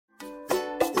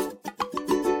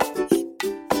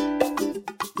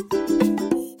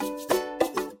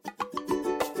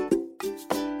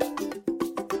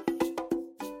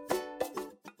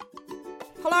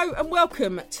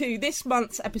welcome to this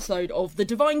month's episode of the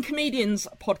Divine Comedians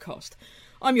podcast.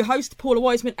 I'm your host, Paula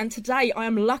Wiseman, and today I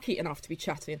am lucky enough to be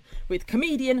chatting with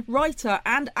comedian, writer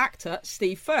and actor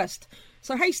Steve Furst.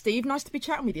 So hey Steve, nice to be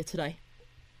chatting with you today.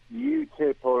 You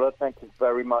too, Paula. Thank you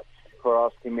very much for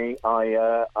asking me.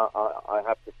 I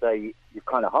have to say, you've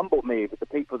kind of humbled me with the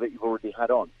people that you've already had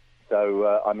on.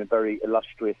 So I'm in very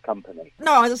illustrious company.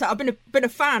 No, as I said, I've been a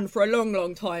fan for a long,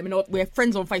 long time, and we're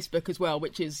friends on Facebook as well,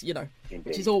 which is, Indeed.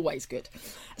 Which is always good.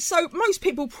 So most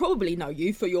people probably know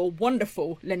you for your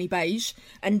wonderful Lenny Beige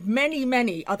and many,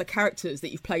 many other characters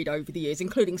that you've played over the years,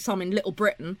 including some in Little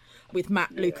Britain with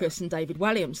Matt Lucas and David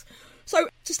Williams. So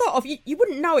to start off, you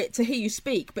wouldn't know it to hear you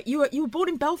speak, but you were born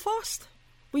in Belfast?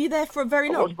 Were you there for a very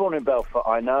long? I was born in Belfast,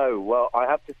 I know. Well, I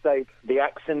have to say the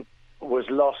accent was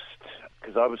lost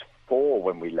because I was 4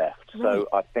 when we left. Right. So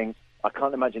I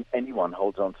can't imagine anyone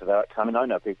holds on to that. I mean, I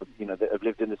know people, that have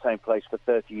lived in the same place for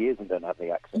 30 years and don't have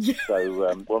the accent. Yeah.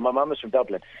 So, my mum was from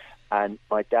Dublin, and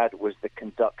my dad was the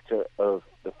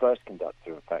first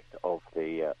conductor, in fact, of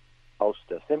the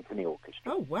Ulster Symphony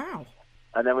Orchestra. Oh, wow.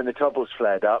 And then when the Troubles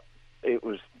flared up, it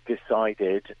was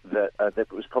decided that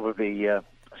it was probably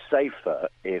safer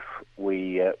if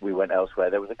we went elsewhere.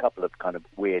 There was a couple of kind of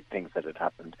weird things that had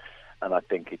happened. And I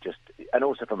think and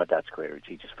also from my dad's career,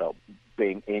 he just felt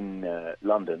being in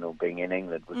London or being in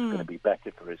England was going to be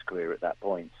better for his career at that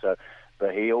point. So,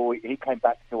 but he came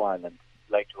back to Ireland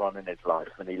later on in his life,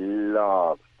 and he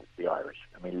loved the Irish.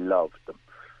 I mean, loved them.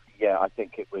 Yeah, I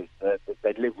think it was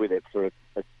they'd lived with it for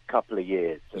a couple of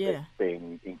years, so it's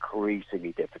being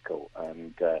increasingly difficult.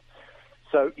 And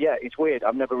so, yeah, it's weird.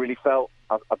 I've never really felt.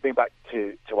 I've been back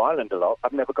to Ireland a lot.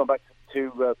 I've never gone back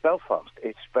to Belfast.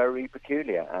 It's very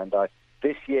peculiar, and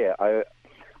this year I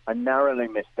narrowly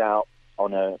missed out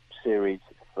on a series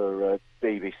for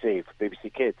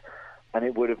BBC Kids, and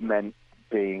it would have meant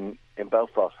being in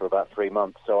Belfast for about 3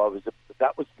 months. So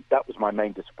that was my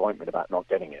main disappointment about not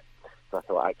getting it. So I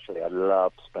thought, actually, I'd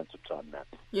love to spend some time there.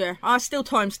 Yeah, still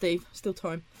time, Steve. Still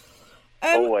time.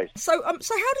 Always. So how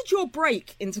did your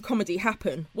break into comedy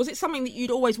happen? Was it something that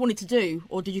you'd always wanted to do,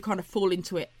 or did you kind of fall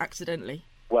into it accidentally?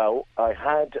 Well, I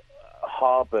had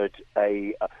harboured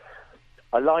I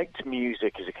liked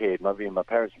music as a kid. My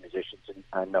parents were musicians,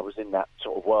 and I was in that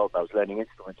sort of world. I was learning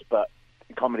instruments, but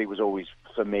comedy was always,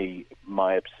 for me,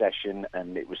 my obsession,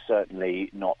 and it was certainly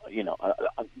not,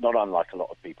 not unlike a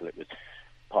lot of people. It was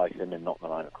Python and Not the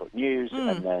 9 O'Clock News,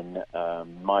 and then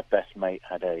my best mate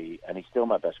and he's still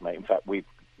my best mate. In fact,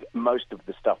 most of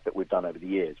the stuff that I've done over the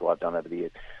years,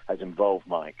 has involved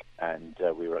Mike, and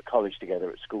we were at college together,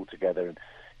 at school together, and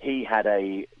he had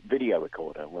a video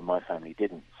recorder when my family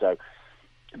didn't. So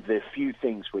the few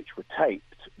things which were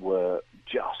taped were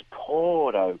just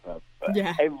poured over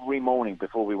every morning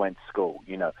before we went to school.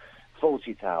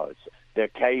 Fawlty Towers, the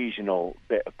occasional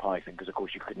bit of Python, because of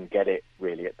course you couldn't get it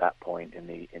really at that point in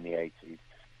the 80s.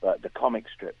 But the comic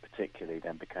strip particularly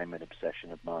then became an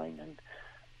obsession of mine, and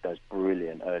those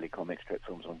brilliant early comic strip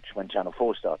films when Channel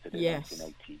 4 started in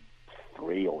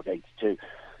 1983 or 82.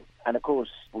 And of course,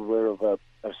 we were of a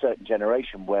certain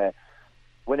generation where,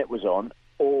 when it was on,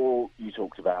 all you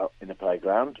talked about in the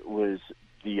playground was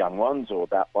the young ones, or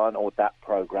that one, or that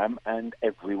program, and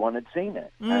everyone had seen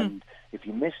it. And if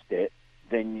you missed it,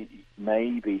 then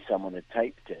maybe someone had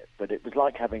taped it. But it was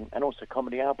like having, and also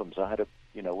comedy albums. I had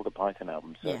all the Python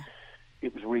albums. So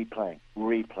it was replaying,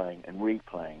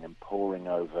 and poring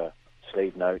over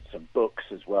sleeve notes and books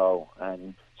as well.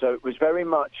 And so it was very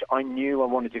much, I knew I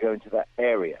wanted to go into that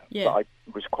area, but I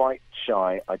was quite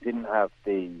shy. I didn't have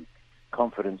the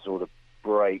confidence or the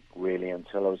break really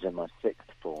until I was in my 6th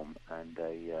form. And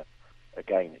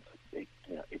again,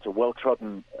 it's a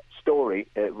well-trodden story.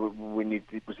 It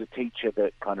was a teacher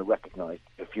that kind of recognised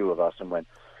a few of us and went,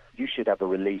 you should have a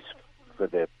release for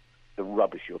the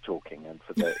rubbish you're talking and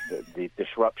for the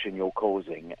disruption you're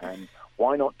causing, and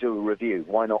why not do a review?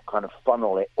 Why not kind of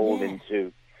funnel it all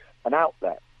into an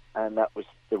outlet? And that was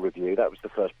the review. That was the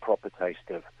first proper taste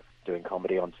of doing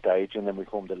comedy on stage, and then we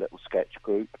formed a little sketch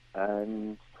group,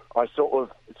 and I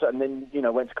then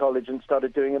went to college and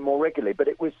started doing it more regularly. But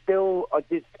it was still,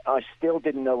 I still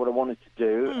didn't know what I wanted to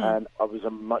do, and I was a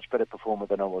much better performer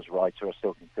than I was writer. I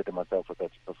still consider myself a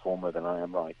better performer than I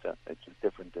am writer. It's a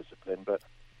different discipline, but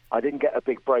I didn't get a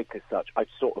big break as such. I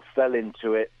sort of fell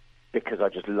into it because I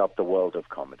just loved the world of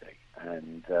comedy,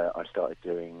 and I started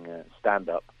doing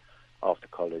stand-up after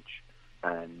college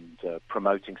and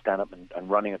promoting stand-up and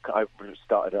running I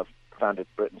founded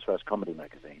Britain's first comedy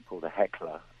magazine called The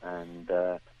Heckler, and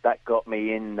that got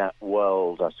me in that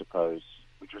world, I suppose,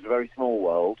 which was a very small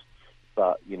world,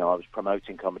 but I was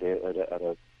promoting comedy at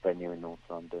a venue in North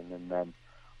London, and then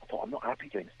I thought, I'm not happy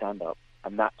doing stand-up.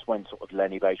 And that's when sort of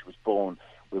Lenny Beige was born.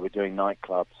 We were doing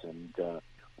nightclubs, and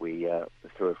we,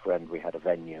 through a friend, we had a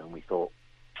venue, and we thought,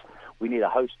 we need a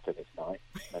host for this night,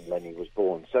 and Lenny was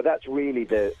born. So that's really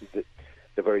the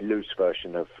very loose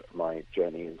version of my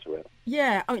journey into it.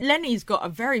 Yeah, I mean, Lenny's got a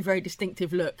very, very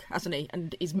distinctive look, hasn't he?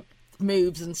 And his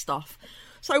moves and stuff.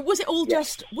 So was it all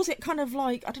just, was it kind of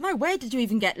like, I don't know, where did you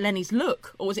even get Lenny's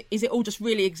look? Or is it all just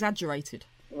really exaggerated?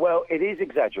 Well, it is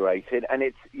exaggerated, and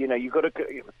it's, you've got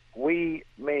to, me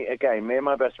and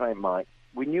my best mate Mike,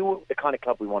 we knew the kind of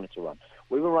club we wanted to run.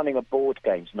 We were running a board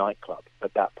games nightclub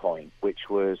at that point, which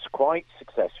was quite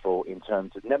successful in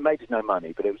terms of, made us no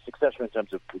money, but it was successful in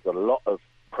terms of, we got a lot of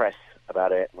press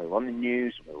about it, and we were on the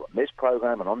news, and we were on this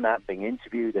program and on that, being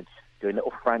interviewed and doing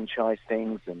little franchise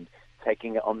things and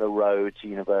taking it on the road to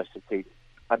university.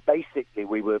 And basically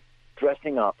we were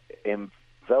dressing up in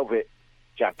velvet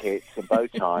jackets and bow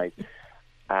ties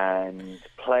and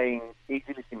playing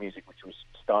easy listening music, which was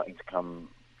starting to come,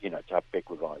 to have big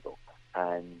revival.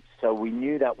 And so we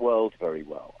knew that world very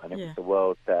well, and it was the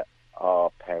world that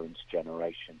our parents'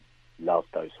 generation loved,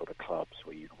 those sort of clubs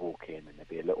where you'd walk in and there'd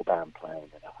be a little band playing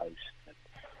and a host.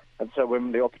 And so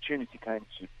when the opportunity came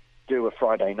to do a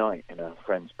Friday night in a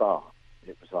friend's bar,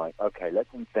 it was like, okay,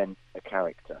 let's invent a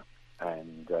character.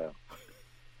 And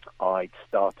I'd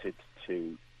started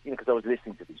to, because I was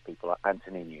listening to these people like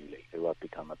Anthony Newley, who I'd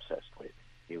become obsessed with.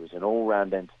 He was an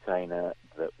all-round entertainer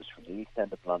that was from the East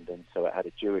End of London, so it had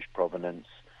a Jewish provenance,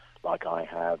 like I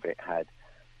have.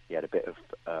 He had a bit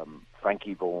of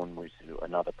Frankie Vaughan, was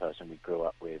another person we grew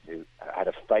up with, who had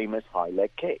a famous high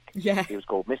leg kick. Yeah. He was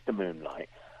called Mr. Moonlight.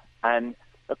 And,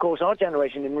 of course, our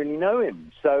generation didn't really know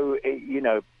him. So,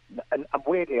 and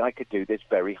weirdly, I could do this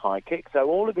very high kick. So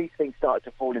all of these things started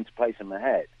to fall into place in my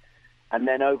head. And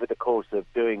then over the course of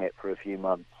doing it for a few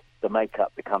months, the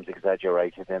makeup becomes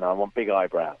exaggerated, and I want big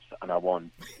eyebrows, and I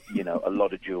want, a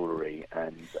lot of jewellery,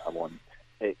 and I want...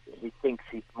 He thinks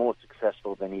he's more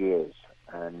successful than he is,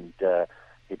 and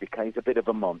he becomes a bit of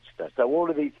a monster. So all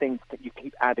of these things that you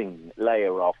keep adding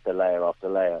layer after layer after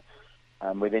layer,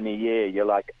 and within a year you're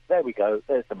like, there we go,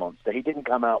 there's the monster. He didn't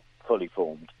come out fully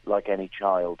formed. Like any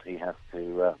child, they have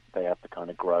to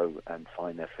kind of grow and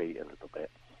find their feet a little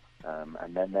bit,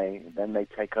 and then they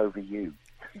take over you.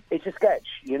 It's a sketch,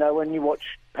 when you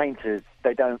watch painters,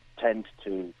 they don't tend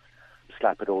to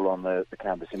slap it all on the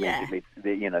canvas immediately.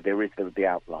 Yeah. There is the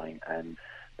outline and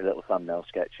the little thumbnail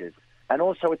sketches. And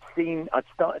also I'd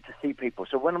started to see people.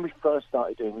 So when we first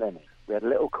started doing Lenny, we had a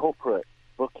little corporate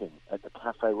booking at the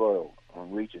Cafe Royal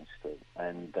on Regent Street.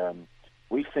 And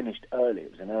we finished early.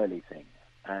 It was an early thing.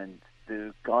 And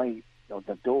the guy on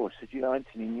the door said,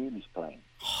 Anthony Newley's playing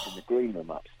in the green room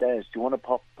upstairs. Do you want to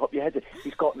pop your head in?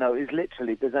 He's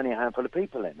literally, there's only a handful of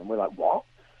people in. And we're like, what?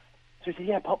 So he said,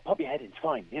 yeah, pop your head in, it's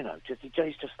fine,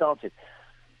 he's just started.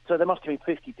 So there must have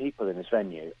been 50 people in this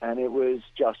venue, and it was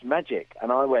just magic.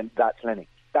 And I went, that's Lenny.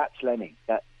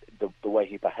 That the way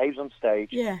he behaves on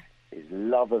stage, his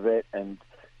love of it. And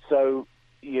so,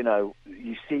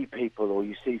 you see people or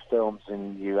you see films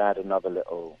and you add another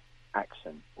little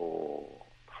accent or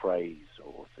phrase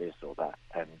or this or that.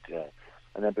 And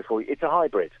then it's a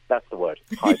hybrid. That's the word,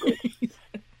 hybrid.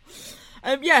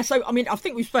 So, I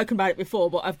think we've spoken about it before,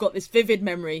 but I've got this vivid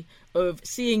memory of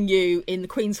seeing you in the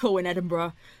Queen's Hall in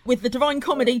Edinburgh with the Divine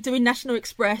Comedy doing National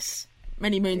Express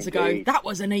many moons ago. That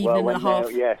was an evening and a half.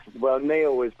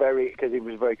 Neil was because he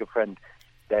was a very good friend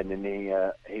then, and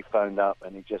he phoned up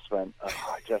and he just went,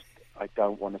 I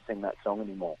don't want to sing that song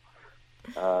anymore.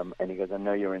 And he goes, I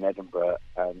know you're in Edinburgh,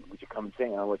 would you come and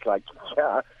sing? And I was like,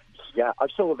 yeah, I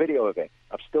saw a video of it.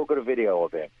 I've still got a video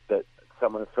of it that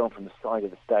someone had filmed from the side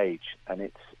of the stage, and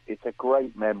it's a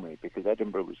great memory because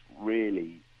Edinburgh was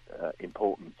really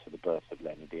important to the birth of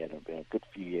Lenny. He had been a good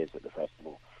few years at the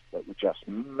festival that were just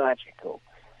magical,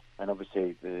 and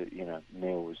obviously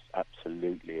Neil was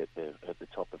absolutely at the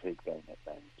top of his game at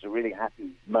then. It was a really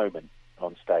happy moment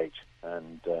on stage,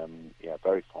 and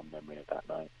very fond memory of that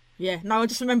night. Yeah, no, I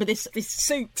just remember this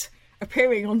suit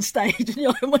appearing on stage, and you're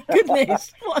like, oh my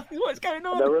goodness, what's going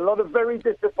on? There were a lot of very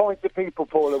disappointed people,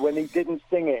 Paula, when he didn't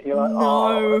sing it. You're like,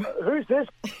 no. Who's this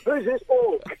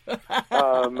orc?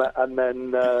 And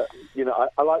then,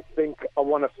 I like to think I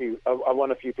won a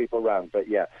few people around, but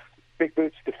yeah, big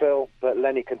boots to fill, but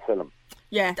Lenny can fill them.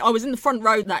 Yeah, I was in the front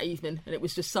row that evening, and it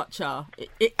was just such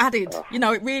it added,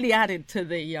 it really added to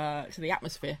the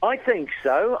atmosphere. I think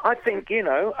so. I think it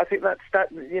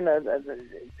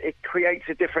creates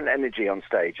a different energy on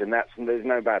stage, and there's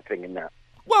no bad thing in that.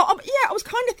 Well, yeah, I was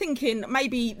kind of thinking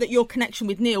maybe that your connection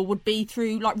with Neil would be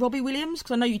through like Robbie Williams,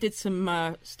 because I know you did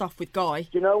some stuff with Guy.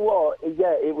 You know what?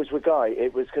 Yeah, it was with Guy.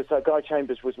 It was because Guy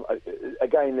Chambers was,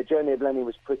 again, the journey of Lenny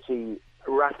was pretty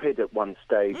rapid at one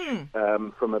stage,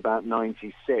 from about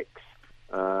 96.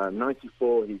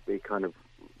 94, he kind of,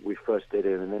 we first did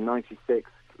it, and then 96,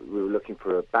 we were looking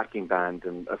for a backing band,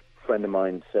 and a friend of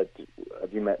mine said,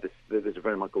 have you met this, there's a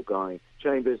friend of mine called Guy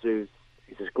Chambers, he's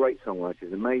a great songwriter, he's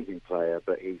an amazing player,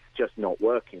 but he's just not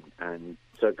working. And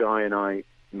so Guy and I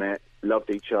met, loved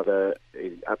each other,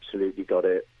 he absolutely got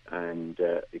it, and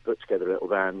he put together a little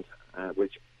band,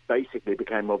 which basically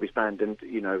became Robbie's band, and,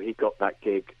 you know, he got that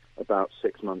gig about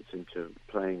 6 months into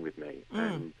playing with me.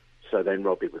 And so then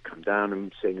Robbie would come down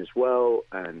and sing as well,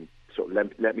 and sort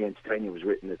of Let Me Entertain You was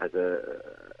written as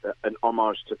an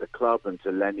homage to the club and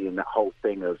to Lenny and that whole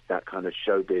thing of that kind of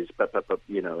showbiz,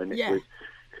 you know, and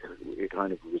it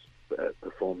kind of was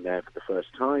performed there for the first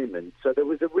time. And so there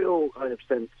was a real kind of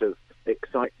sense of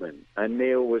excitement. And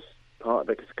Neil was part of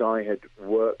it because Guy had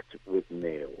worked with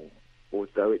Neil,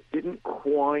 although it didn't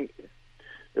quite,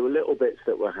 there were little bits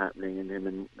that were happening in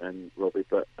him and Robbie,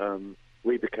 but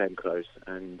we became close.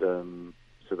 And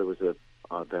so there was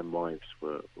our then wives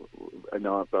and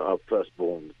our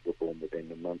firstborn were born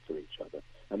within a month of each other,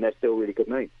 and they're still really good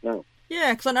mates now.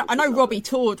 Yeah, because I know Robbie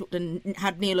toured and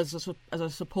had Neil as a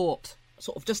support,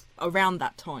 sort of just around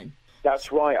that time.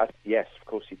 That's right. Yes, of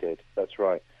course he did. That's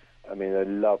right. I mean, I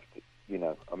loved, you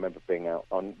know, I remember being out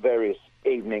on various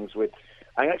evenings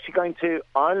I'm actually going to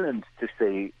Ireland to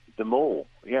see them all.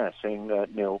 Yeah, seeing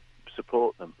Neil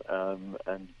support them,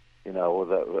 and. You know,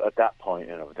 although at that point,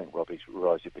 you know, I think Robbie's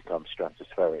rise had become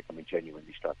stratospheric. I mean,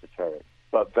 genuinely stratospheric,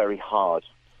 but very hard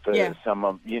for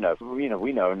someone. You know, we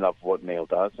know and love what Neil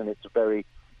does, and it's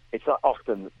like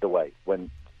often the way when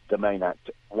the main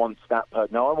actor wants that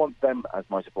person. No, I want them as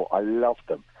my support. I love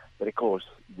them, but of course,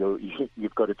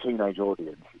 you've got a teenage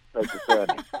audience. It's so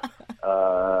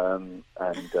discerning,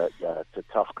 it's a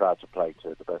tough crowd to play to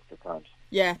at the best of times.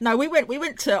 Yeah, no, we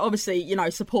went to obviously, you know,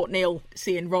 support Neil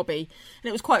seeing Robbie, and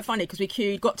it was quite funny because we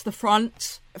queued, got to the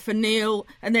front for Neil,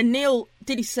 and then Neil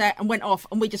did his set and went off,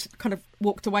 and we just kind of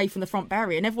walked away from the front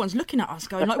barrier, and everyone's looking at us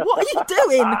going like, "What are you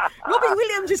doing? Robbie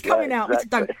Williams is coming out."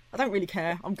 Exactly. I don't really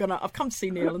care. I've come to see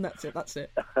Neil, and that's it. Bless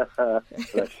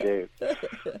you.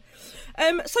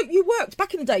 So you worked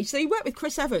back in the day. So you worked with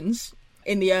Chris Evans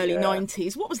in the early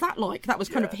 90s. What was that like? That was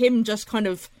kind of him just kind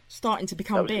of starting to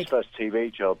become big. That was his first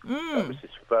TV job. That was his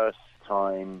first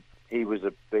time. He was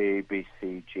a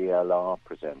BBC GLR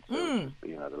presenter,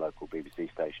 you know, the local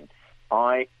BBC station.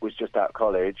 I was just out of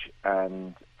college,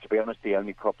 and to be honest, the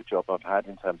only proper job I've had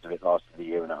in terms of it lasted a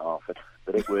year and a half.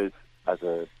 But it was as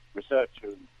a researcher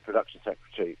and production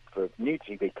secretary for a new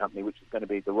TV company, which was going to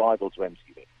be the rival to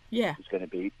MTV. Yeah. It was going to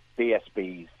be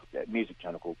BSB's music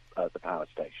channel called The Power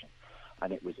Station.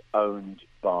 And it was owned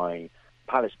by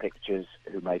Palace Pictures,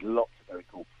 who made lots of very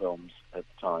cool films at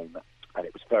the time. And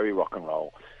it was very rock and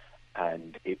roll.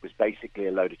 And it was basically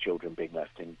a load of children being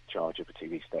left in charge of a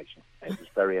TV station. It was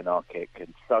very anarchic.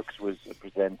 And Suggs was a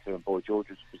presenter, and Boy George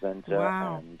was a presenter.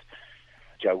 Wow. And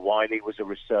Joe Wiley was a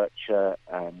researcher.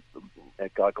 And a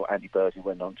guy called Andy Bird, who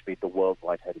went on to be the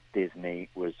worldwide head of Disney,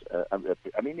 was...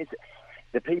 it's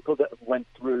the people that went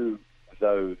through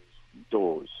those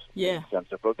doors, in terms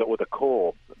of, or the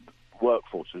core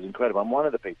workforce was incredible. And one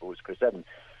of the people was Chris Evans.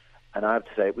 And I have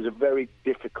to say, it was a very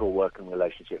difficult working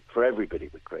relationship for everybody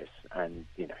with Chris. And,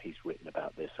 you know, he's written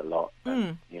about this a lot.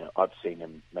 And, you know, I've seen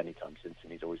him many times since,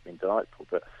 and he's always been delightful.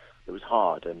 But it was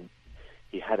hard. And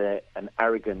he had an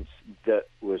arrogance that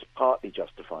was partly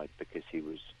justified because he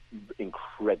was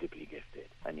incredibly gifted.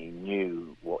 And he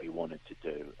knew what he wanted to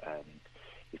do. And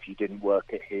if you didn't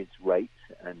work at his rate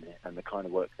and the kind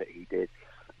of work that he did,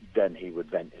 then he would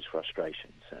vent his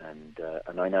frustrations. And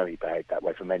I know he behaved that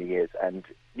way for many years. And,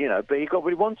 you know, but he got what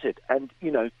he wanted. And,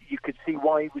 you know, you could see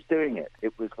why he was doing it.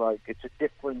 It was like, it's a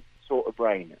different sort of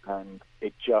brain. And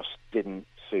it just didn't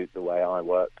suit the way I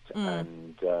worked.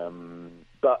 And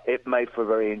but it made for a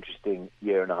very interesting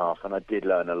year and a half. And I did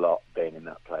learn a lot being in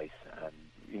that place. And,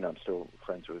 you know, I'm still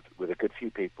friends with a good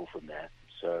few people from there.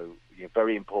 So, you know,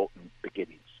 very important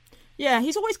beginnings. Yeah,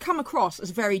 he's always come across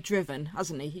as very driven,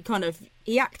 hasn't he?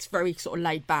 He acts very sort of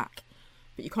laid back,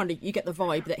 but you get the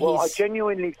vibe that he's... Well, I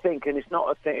genuinely think, and it's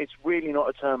not a thing, it's really not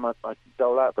a term I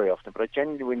dole out very often, but I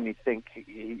genuinely think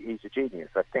he's a genius.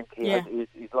 I think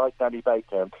he's like Danny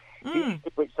Baker.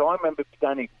 So I remember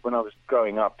Danny, when I was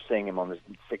growing up, seeing him on the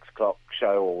 6 o'clock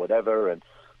show or whatever, and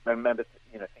I remember,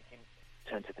 you know, thinking,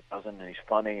 turn to the dozen, and he's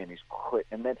funny, and he's quick,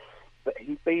 and then... But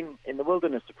he'd been in the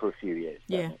wilderness for a few years,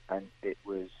 and it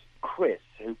was Chris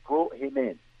who brought him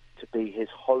in to be his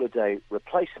holiday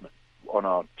replacement on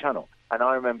our channel. And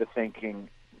I remember thinking,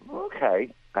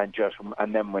 okay, and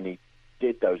then when he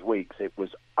did those weeks, it was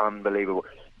unbelievable.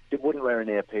 He wouldn't wear an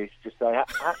earpiece, just say,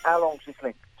 how long's this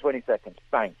link? 20 seconds,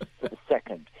 bang, for the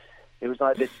second. It was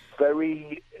like this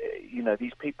very,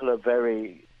 these people are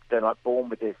they're like born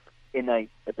with this innate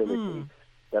ability.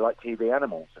 They're like TV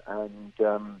animals, and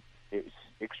it's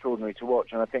extraordinary to watch.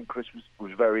 And I think Chris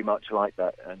was very much like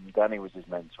that, and Danny was his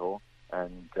mentor,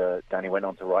 and Danny went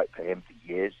on to write for him for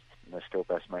years, and they're still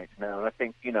best mates now. And I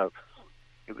think,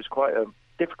 it was quite a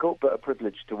difficult but a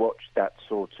privilege to watch that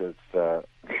sort of,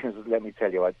 because let me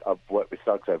tell you, I've worked with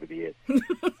Suggs over the years.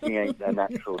 He ain't a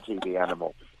natural TV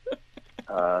animal.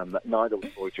 Neither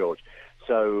was Boy George.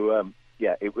 So,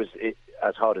 it was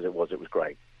as hard as it was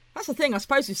great. That's the thing, I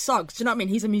suppose, with Suggs. Do you know what I mean?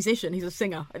 He's a musician, he's a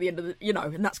singer at the end of the,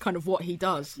 and that's kind of what he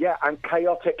does. Yeah, and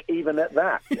chaotic even at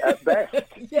that, at best,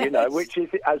 Yes. Which is,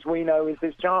 as we know, is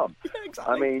his charm.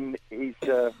 Exactly. I mean, he's,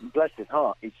 bless his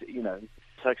heart,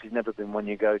 Suggs has never been one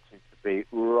you go to be,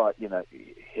 right,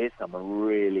 here's someone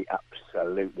really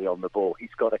absolutely on the ball.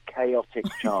 He's got a chaotic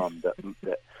charm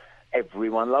that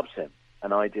everyone loves him.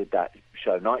 And I did that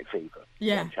show, Night Fever,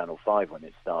 on Channel 5 when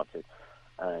it started.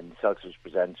 And Suggs was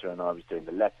presenter, and I was doing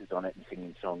the letters on it and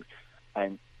singing songs,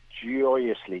 and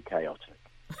joyously chaotic.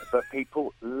 But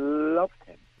people loved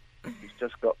him. He's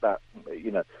just got that,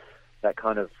 that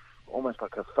kind of almost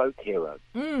like a folk hero.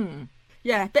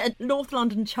 Yeah, a bit of North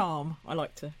London charm, I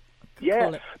like to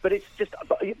call it. But it's just,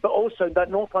 but also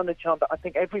that North London charm that I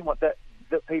think everyone, that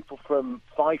people from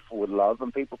Fife would love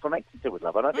and people from Exeter would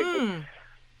love. And I think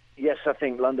yes, I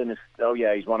think London is,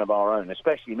 he's one of our own,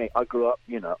 especially me. I grew up,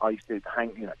 I used to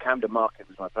hang, Camden Market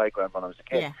was my playground when I was a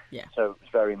kid. Yeah. So it was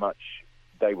very much,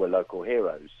 they were local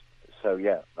heroes. So,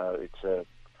 it's,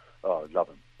 love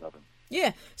them.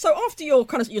 Yeah, so after your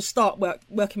start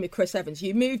working with Chris Evans,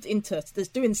 you moved into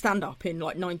doing stand-up in,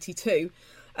 92.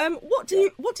 What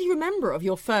do you remember of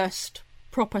your first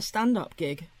proper stand-up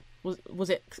gig? Was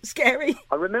it scary?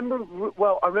 I remember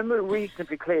it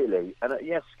reasonably clearly, and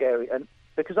yes, scary, and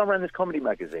because I ran this comedy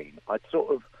magazine, I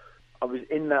was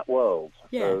in that world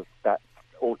of that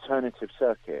alternative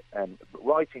circuit and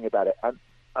writing about it. And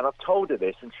I've told her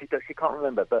this, and she can't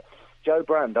remember. But Joe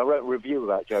Brand, I wrote a review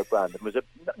about Joe Brand, and was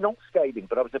not scathing,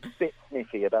 but I was a bit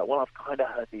sniffy about. Well, I've kind of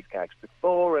heard these gags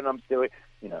before, and I'm still,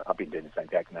 I've been doing the same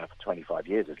gags now for 25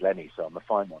 years as Lenny, so I'm a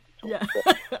fine one to talk.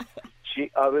 Yeah. But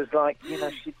I was like,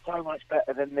 she's so much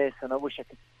better than this, and I wish I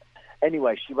could.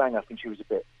 Anyway, she rang up and she was a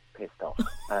bit pissed off,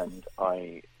 and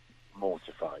I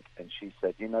mortified. And she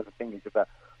said, the thing is about,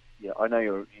 I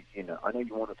know I know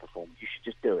you want to perform. You should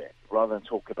just do it rather than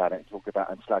talk about it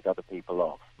and slag other people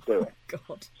off. Do it.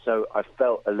 God. So I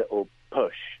felt a little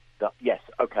push that yes,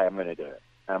 okay, I'm going to do it.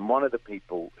 And one of the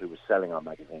people who was selling our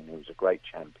magazine, who was a great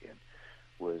champion,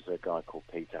 was a guy called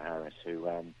Peter Harris, who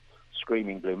ran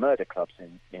Screaming Blue Murder Clubs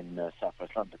in South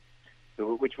West London,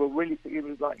 which were really, he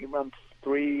ran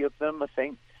 3 of them, I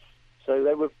think. So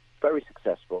they were very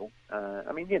successful.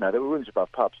 There were rooms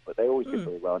above pubs, but they always did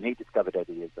very well. And he discovered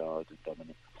Eddie Izzard and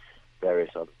Dominic,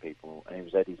 various other people, and he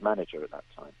was Eddie's manager at that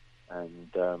time.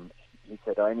 And he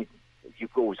said,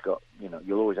 you've always got,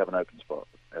 you'll always have an open spot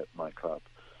at my club.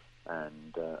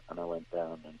 And I went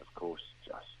down, and of course,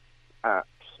 just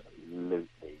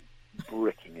absolutely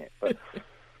bricking it. But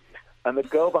and the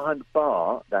girl behind the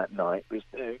bar that night was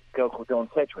a girl called Dawn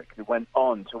Sedgwick, who went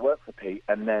on to work for Pete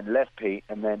and then left Pete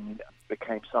and then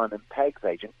became Simon Pegg's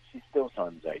agent. She's still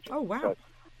Simon's agent. Oh, wow. So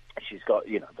she's got,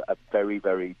 a very,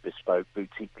 very bespoke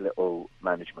boutique little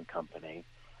management company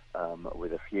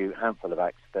with a handful of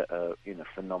acts that are,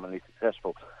 phenomenally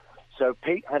successful. So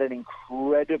Pete had an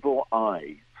incredible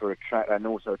eye for and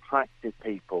also attracted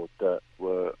people that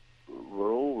were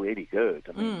all really good.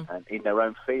 I mean, and in their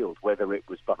own field, whether it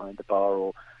was behind the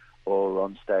bar or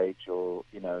on stage, or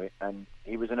and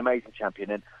he was an amazing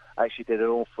champion, and actually did an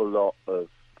awful lot of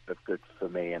good for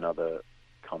me and other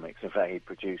comics. In fact, he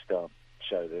produced our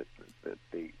show,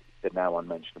 the now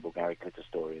unmentionable Gary Glitter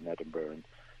story in Edinburgh, and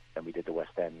then we did the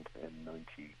West End in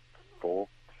 '94.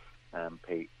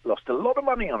 Pete lost a lot of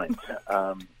money on it,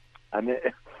 and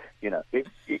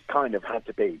it kind of had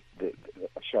to be a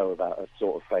show about a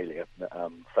sort of failure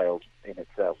that failed in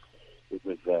itself. It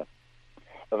was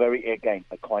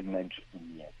quite an interesting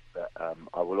year, but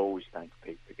I will always thank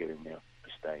Pete for giving me a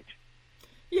stage.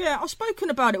 Yeah, I've spoken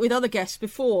about it with other guests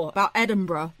before, about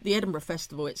Edinburgh, the Edinburgh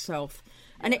Festival itself.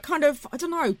 And it kind of, I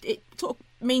don't know, it sort of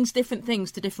means different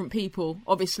things to different people,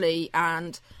 obviously.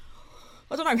 And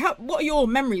I don't know, what are your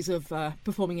memories of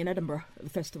performing in Edinburgh at the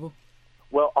festival?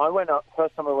 Well,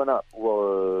 first time I went up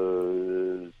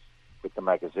was the with the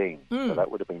magazine. So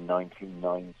that would have been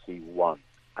 1991.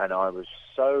 And I was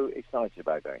so excited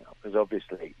about going up, because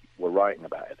obviously we're writing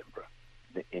about Edinburgh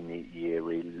in the year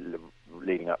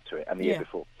leading up to it and the year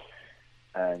before.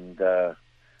 And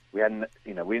we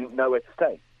didn't know where to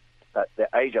stay. At the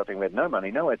age, I think we had no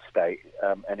money, nowhere to stay.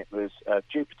 And it was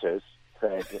Jupiter's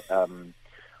said,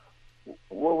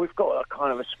 well, we've got a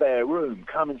kind of a spare room.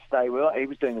 Come and stay. He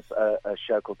was doing a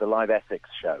show called the Live Essex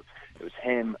Show. It was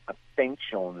him, I think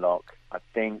Sean Locke, I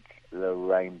think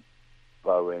Lorraine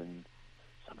Bowen,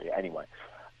 somebody, anyway.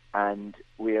 And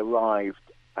we arrived,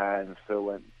 and Phil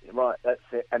went, right, that's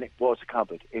it. And it was a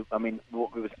cupboard. It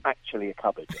was actually a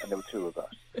cupboard, and there were two of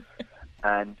us.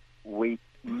 And we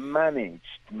managed,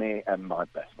 me and my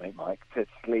best mate Mike, to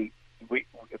sleep. The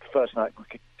first night we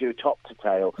could do top to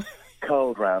tail,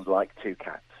 curled round like two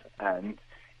cats, and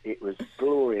it was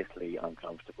gloriously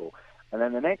uncomfortable. And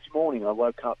then the next morning I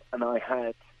woke up and I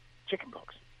had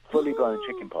chickenpox, fully blown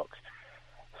chickenpox.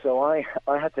 So I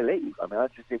had to leave. I mean,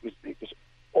 it was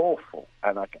awful,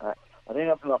 and I didn't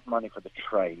have enough money for the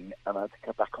train, and I had to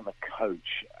go back on the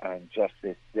coach, and just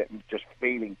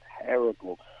feeling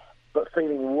terrible, but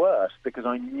feeling worse because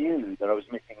I knew that I was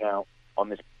missing out on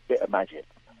this bit of magic.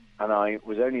 And I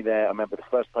was only there, I remember the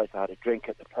first place I had a drink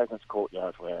at the Pleasance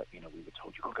Courtyard, where, we were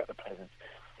told you could go to Pleasance.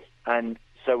 And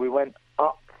so we went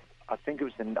up, I think it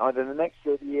was either the next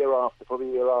year or the year after, probably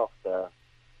the year after,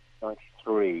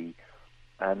 93.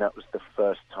 And that was the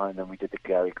first time then we did the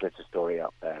Gary Glitter story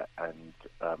up there, and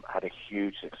had a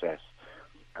huge success.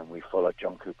 And we followed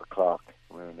John Cooper Clarke.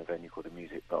 We were in a venue called the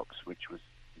Music Box, which was,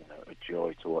 a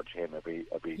joy to watch him every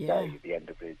day at the end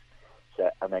of his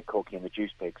set. And then Corky and the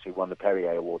Juice Pigs, who won the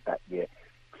Perrier Award that year,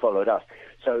 followed us.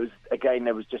 So it was, again,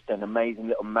 there was just an amazing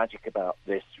little magic about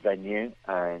this venue,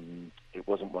 and it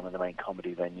wasn't one of the main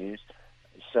comedy venues.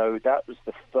 So that was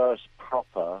the first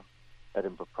proper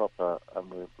Edinburgh proper,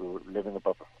 and we were living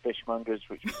above the fishmongers,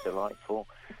 which was delightful.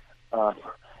 And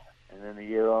then the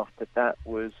year after that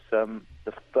was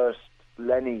the first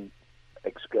Lenny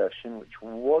excursion, which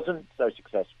wasn't so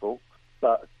successful,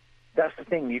 but that's the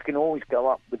thing, you can always go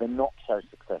up with a not so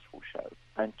successful show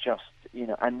and just,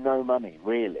 and no money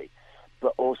really,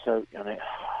 but also, I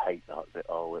hate that,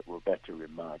 we're better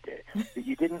in my day, but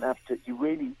you didn't have to, you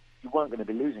weren't going to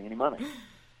be losing any money.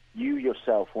 You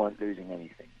yourself weren't losing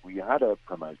anything. Well, you had a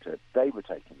promoter, they were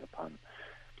taking the punt,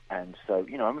 and so,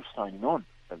 I was signing on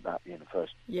at that, the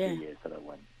first 2 years that I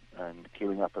went, and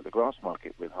queuing up at the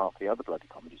Grassmarket with half the other bloody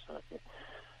comedy circuit.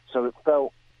 So it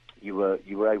felt you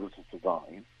were able to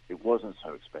survive. It wasn't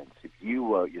so expensive.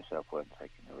 You yourself weren't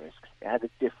taking the risks. It had a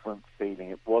different feeling.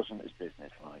 It wasn't as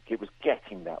business-like. It was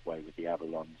getting that way with the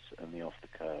Avalons and the Off the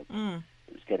Curb.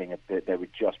 It was getting a bit. They were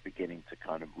just beginning to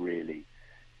kind of really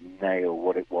nail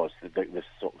what it was, this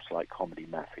sort of slight comedy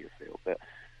mafia feel. But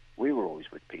we were always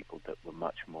with people that were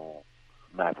much more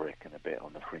maverick and a bit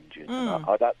on the fringes. And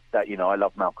I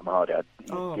love Malcolm Hardy. I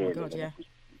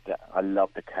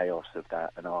love the chaos of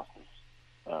that, and Arthur's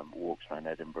walks around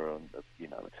Edinburgh, and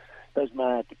those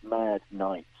mad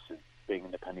nights of being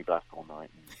in the Penny Black all night,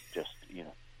 and just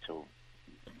till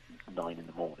 9 in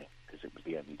the morning, because it was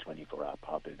the only 24-hour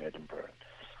pub in Edinburgh.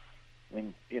 I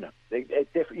mean,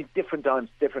 different times.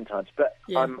 But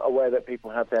I'm aware that people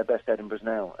have their best Edinburghs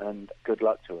now, and good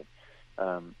luck to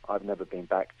them. I've never been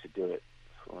back to do it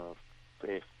for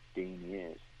 15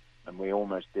 years, and we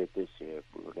almost did this year.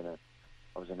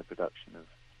 I was in a production of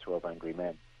 12 Angry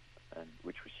Men,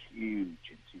 which was huge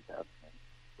in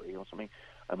 2003 or something,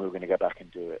 and we were going to go back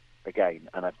and do it again.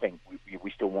 And I think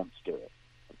we still want to do it.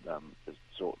 It's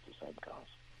sort of the same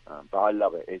cast, but I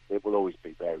love it. It will always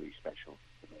be very special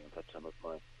to me. I've had some of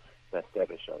my best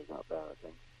ever shows out there, I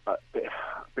think.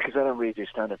 Because I don't really do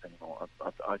stand-up anymore,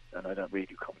 and I don't really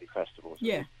do comedy festivals.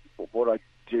 Yeah. But what I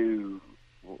do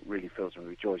really fills me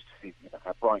with joy to see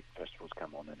how Brighton festivals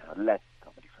come on and how less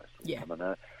comedy festivals come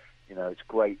on. It's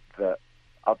great that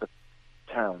other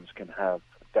towns can have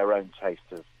their own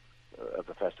taste of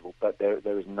a festival, but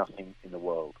there is nothing in the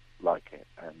world like it.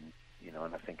 And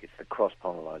and I think it's the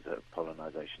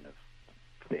cross-pollinization of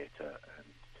theatre and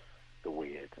the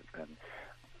weird, and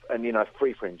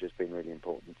Free Fringe has been really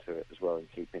important to it as well, in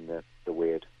keeping the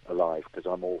weird alive, because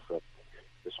I'm all for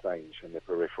the strange and the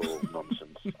peripheral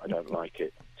nonsense. I don't like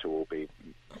it to all be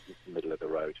middle of the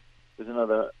road. There's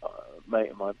another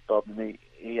mate of mine, Bob, and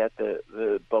he had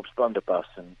the Bob's Blunderbuss,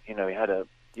 and he had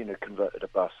converted a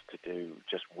bus to do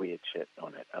just weird shit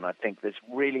on it. And I think it's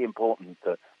really important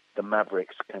that the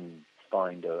Mavericks can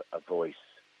find a voice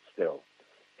still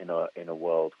in a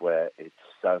world where it's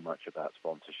so much about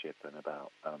sponsorship and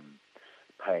about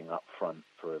paying up front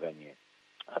for a venue.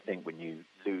 I think when you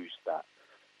lose that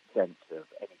sense of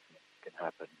anything can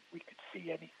happen. We could see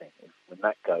anything. When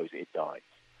that goes, it dies.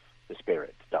 The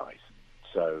spirit dies.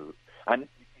 So, and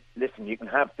listen, you can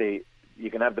have the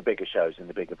bigger shows in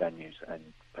the bigger venues and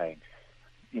paying,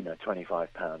 £25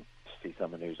 to see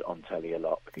someone who's on telly a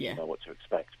lot because you know what to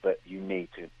expect. But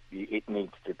it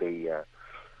needs to be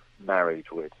married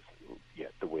with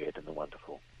the weird and the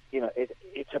wonderful.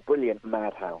 It's a brilliant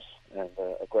madhouse and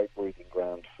a great breeding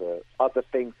ground for other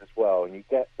things as well. And you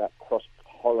get that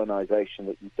cross-pollinization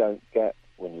that you don't get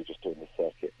when you're just doing the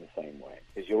circuit in the same way.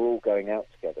 Because you're all going out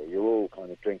together, you're all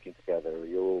kind of drinking together,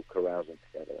 you're all carousing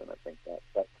together, and I think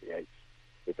that creates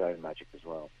its own magic as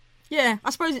well. Yeah, I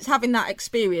suppose it's having that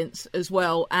experience as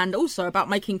well, and also about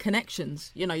making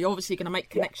connections. You're obviously going to make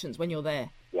connections when you're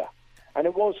there. Yeah. And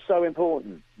it was so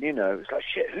important, it's like,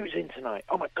 shit, who's in tonight?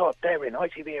 Oh my God, they're in,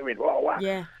 ITV are in, wow.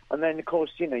 Yeah. And then, of course,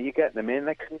 you get them in,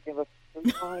 they couldn't give a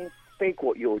fig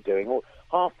what you're doing, or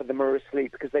half of them are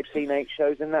asleep because they've seen 8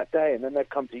 shows in that day, and then they've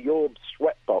come to your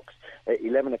sweatbox at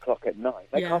 11 o'clock at night.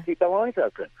 They can't keep their eyes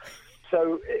open.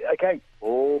 So, again,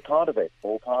 all part of it,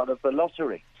 all part of the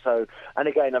lottery. So, and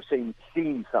again, I've seen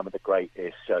some of the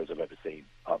greatest shows I've ever seen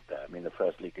up there. I mean, the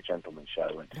first League of Gentlemen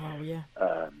show, and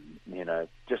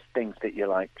just things that you're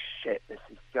like, shit, this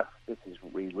is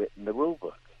rewritten the rule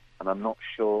book, and I'm not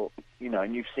sure,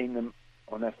 and you've seen them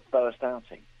on their first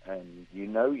outing, and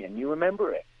and you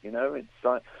remember it, it's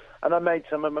like, and I made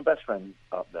some of my best friends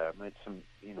up there. I made some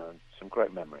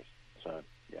great memories. So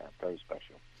yeah, very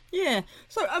special. Yeah.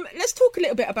 So let's talk a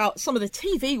little bit about some of the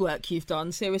TV work you've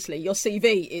done. Seriously, your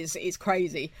CV is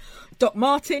crazy. Doc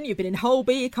Martin, you've been in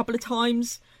Holby a couple of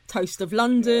times. Toast of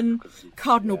London,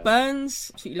 Cardinal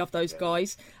Burns. Absolutely love those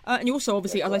guys. And you also,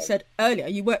 obviously, as I said earlier,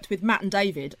 you worked with Matt and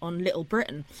David on Little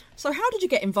Britain. So how did you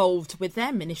get involved with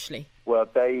them initially? Well,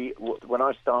 when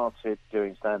I started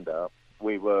doing stand-up,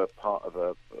 we were part of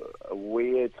a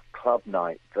weird club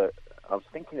night that I was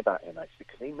thinking about him, actually,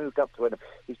 because he moved up to it.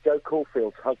 He's Joe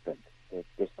Caulfield's husband,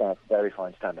 this very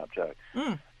fine stand-up Joe.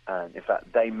 Mm. And, in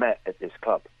fact, they met at this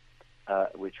club,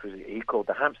 which he called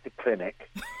the Hampstead Clinic,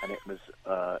 and it was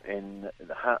in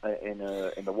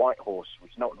the White Horse,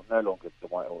 which is no longer the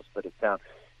White Horse, but it's down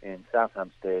in South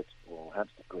Hampstead, or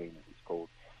Hampstead Green, as it's called.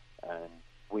 And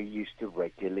we used to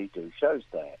regularly do shows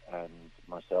there. And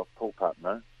myself, Paul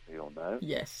Putner, we all know.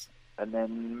 Yes. And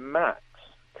then Matt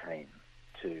came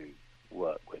to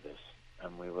work with us,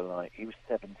 and we were like, he was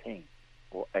 17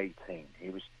 or 18. He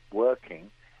was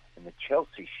working in the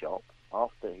Chelsea shop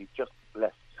after he just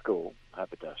left school,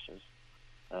 haberdashers,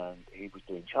 and he was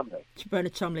doing Chumley.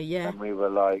 Bernard Chumley, yeah. And we were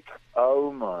like,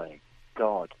 oh my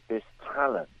God, this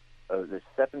talent of this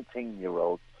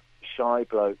 17-year-old shy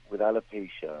bloke with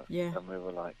alopecia. Yeah. And we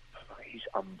were like, he's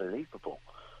unbelievable.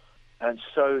 And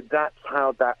so that's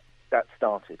how that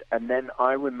started. And then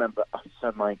I remember, I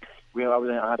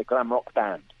had a glam rock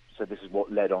band, so this is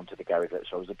what led on to the Gary Glitter.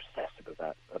 So I was obsessive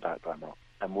about glam rock.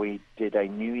 And we did a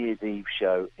New Year's Eve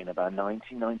show in about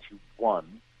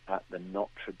 1991 at the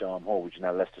Notre Dame Hall, which is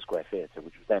now Leicester Square Theatre,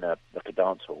 which was then like a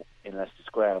dance hall in Leicester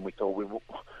Square. And we thought,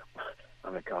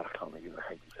 oh my God, I can't believe I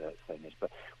hate saying this, but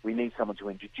we need someone to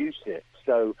introduce it.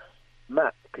 So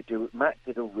Matt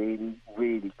did a really,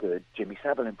 really good Jimmy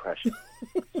Savile impression.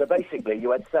 So basically,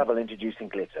 you had Savile introducing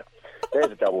glitter.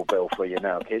 There's a double bill for you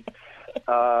now, kids.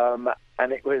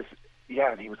 And it was,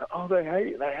 and he was like, oh, they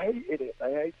hated it.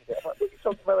 I'm like, what are you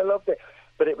talking about? I loved it.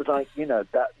 But it was like,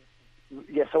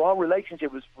 so our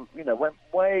relationship was, went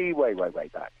way, way, way, way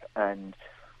back. And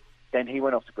then he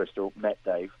went off to Bristol, met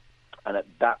Dave, and at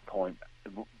that point,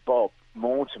 Bob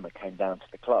Mortimer came down to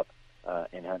the club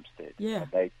in Hampstead. Yeah.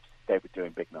 And they were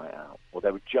doing Big Night Out, or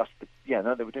they were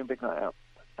they were doing Big Night Out,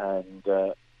 and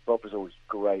Bob was always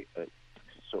great at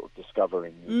sort of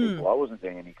discovering new people. I wasn't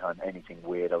doing anything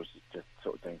weird. I was just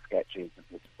sort of doing sketches and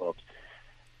bits and bobs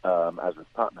as his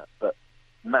partner. But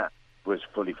Matt was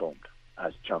fully formed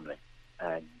as Chumley,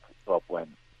 and Bob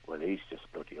went, well, he's just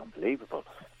bloody unbelievable,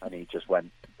 and he just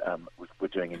went, we're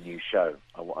doing a new show,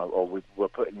 or we're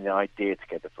putting the idea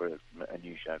together for a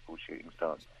new show called Shooting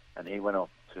Stars, and he went off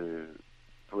to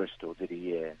Bristol, did a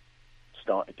year,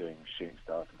 started doing Shooting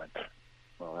Stars, and went,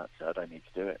 well, that's it, I don't need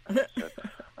to do it. So,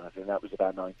 and I think that was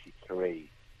about 93,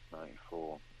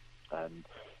 94. And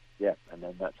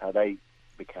then that's how they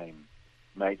became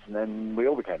mates. And then we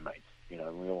all became mates. We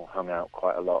all hung out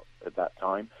quite a lot at that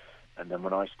time. And then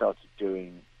when I started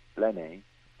doing Lenny,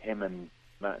 him and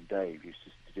Matt and Dave used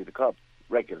to do the club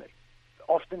regularly,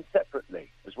 often separately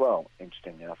as well,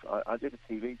 interestingly enough. I did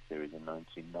a TV series in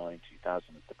 1999,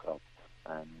 2000 at the club.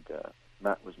 And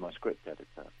Matt was my script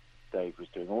editor. Dave was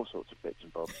doing all sorts of bits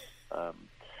and bobs.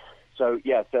 So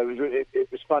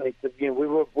it was funny.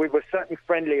 We were certainly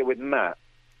friendlier with Matt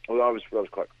Well, I was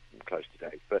quite close to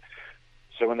Dave, but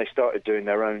so when they started doing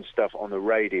their own stuff on the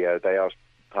radio, they asked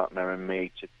Partner and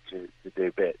me to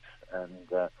do bits, and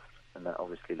that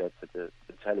obviously led to the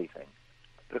telly thing.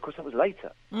 But of course, that was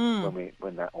later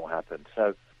when that all happened.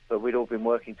 So, but we'd all been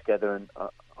working together, and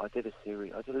I did a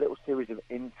little series of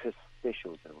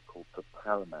interstitials they were called for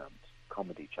Paramount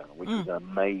Comedy Channel, which was an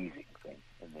amazing thing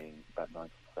in about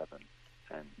 '97.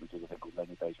 And we did a thing called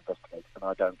Lenny Beige Investigates, and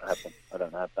I don't have them. I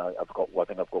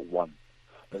think I've got one.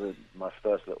 It was my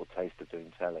first little taste of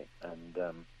doing telly, and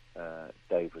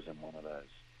Dave was in one of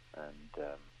those, and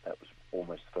that was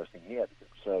almost the first thing he had to do.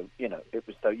 So, it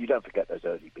was, though, you don't forget those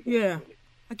early beginnings. Yeah. Really.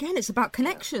 Again, it's about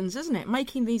connections, isn't it?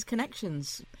 Making these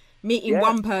connections. Meeting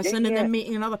one person and then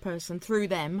meeting another person through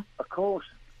them. Of course.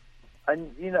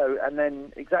 And, and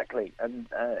then, exactly, and,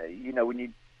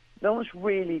 when no one's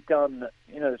really done,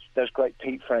 those great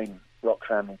peat frame rock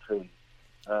family trees.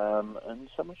 And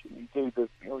someone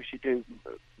should do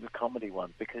the comedy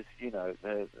one, because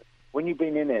when you've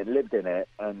been in it, lived in it,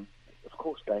 and of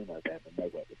course they know them and they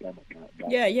work with them on that.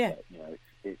 Yeah.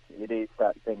 It is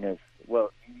that thing of,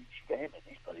 well, you should get him in.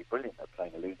 He's probably brilliant at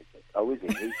playing a lunatic. Oh, is he?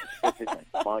 Who's his name?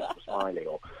 Michael Smiley,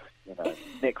 or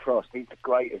Nick Frost. He's the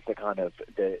greatest, the kind of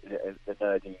the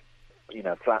nerdy,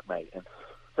 flatmate, and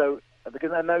so.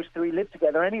 Because then those three live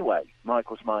together anyway,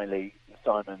 Michael Smiley,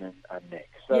 Simon and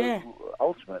Nick. So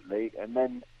ultimately, and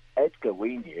then Edgar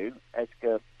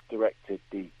directed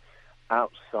the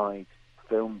outside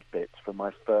filmed bits for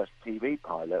my first TV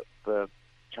pilot for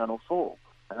Channel 4.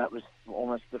 And that was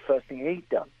almost the first thing he'd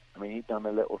done. I mean, he'd done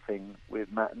a little thing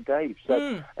with Matt and Dave.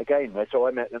 So again, so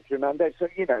I met them through Matt and Dave. So,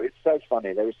 it's so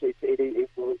funny.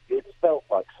 It felt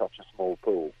like such a small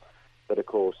pool. But of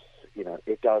course,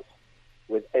 it does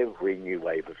with every new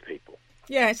wave of people.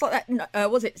 Yeah, it's like that,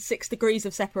 was it 6 degrees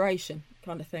of separation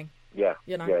kind of thing? Yeah,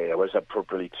 yeah. It was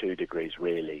probably 2 degrees,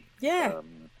 really. Yeah.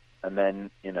 And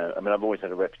then, I've always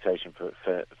had a reputation for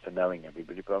knowing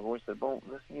everybody, but I've always said, well,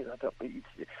 the thing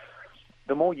is,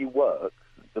 the more you work,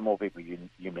 the more people you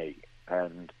meet.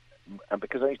 And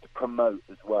because I used to promote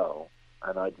as well,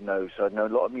 and I'd know a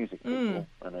lot of music people,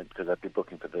 and because I'd be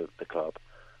booking for the club,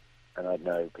 and I'd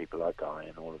know people like Guy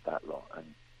and all of that lot, and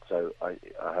so I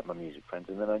had my music friends,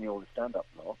 and then I knew all the stand-up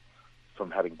lot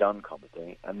from having done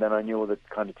comedy, and then I knew all the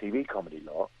kind of TV comedy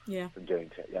lot from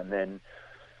doing it, and then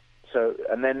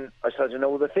I started to know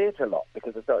all the theatre lot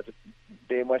because I started to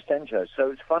be in West End shows.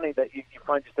 So it's funny that you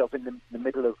find yourself in the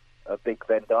middle of a big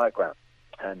Venn diagram,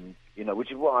 and which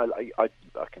is why I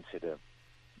consider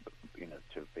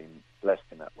to have been blessed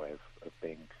in that way of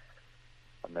being.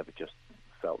 I've never just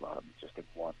felt like I'm just in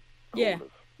one pool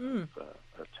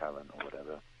of talent or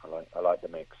whatever. I like the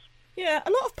mix. Yeah, a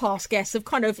lot of past guests have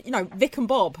kind of, Vic and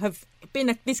Bob have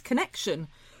been this connection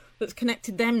that's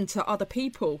connected them to other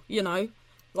people,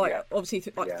 obviously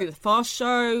through the Furst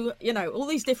show, all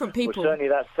these different people. Well, certainly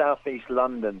that South East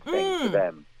London thing for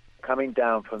them, coming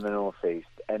down from the North East,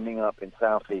 ending up in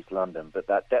South East London, but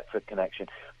that Deptford connection,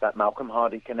 that Malcolm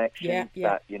Hardy connection,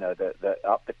 that, the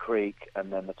up the creek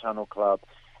and then the Tunnel Club,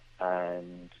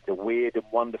 and the weird and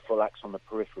wonderful acts on the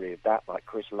periphery of that, like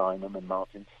Chris Lynham and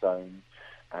Martin Stone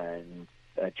and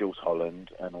Jules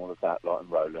Holland and all of that lot, and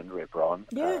Roland Ribron.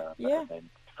 And then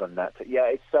from that,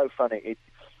 it's so funny.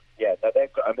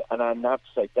 And I have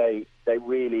to say, they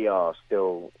really are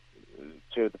still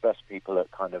two of the best people at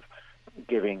kind of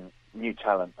giving new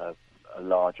talent a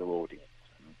larger audience,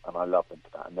 and I love them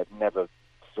for that. And they've never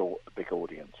sought a big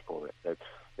audience for it.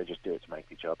 They just do it to make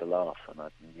each other laugh, and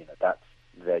that's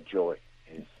their joy.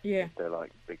 They're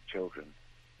like big children.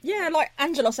 Yeah, like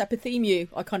Angelos Epithemiou,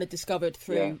 I kind of discovered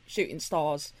through Shooting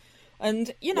Stars.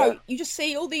 And, you just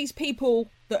see all these people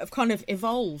that have kind of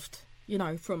evolved,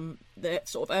 from the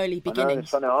sort of early beginnings.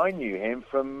 It's funny, I knew him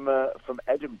from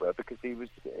Edinburgh because he was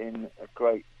in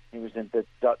the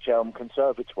Dutch Elm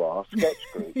Conservatoire sketch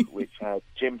group, which had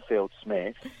Jim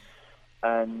Field-Smith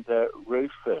and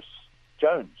Rufus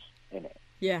Jones in it.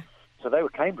 Yeah. So they were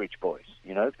Cambridge boys,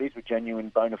 These were genuine,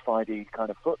 bona fide kind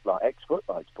of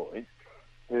ex-Footlights boys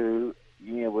who,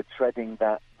 were treading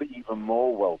that even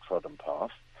more well-trodden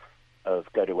path of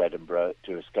go to Edinburgh,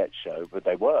 do a sketch show, but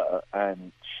they were,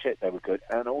 and shit, they were good,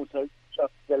 and also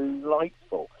just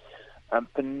delightful and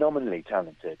phenomenally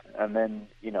talented. And then,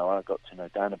 I got to know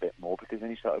Dan a bit more because then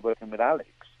he started working with Alex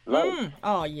Lowe.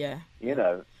 Oh, yeah.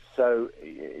 So,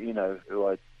 who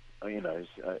I,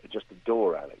 just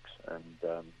adore Alex.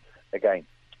 And, again,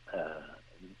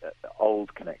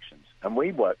 old connections. And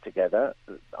we worked together.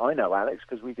 I know Alex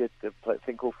because we did a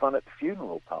thing called Fun at the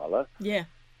Funeral Parlour. Yeah.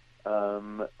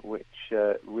 Which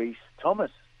Rhys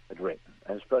Thomas had written.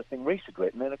 And it was the first thing Reese had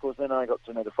written. And, of course, then I got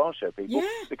to know the Fast Show people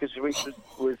because Reese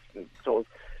was sort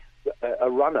of a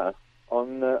runner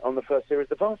on the first series of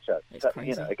the Fast Show. It's so,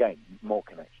 crazy. Again, more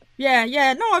connection.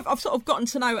 Yeah. No, I've sort of gotten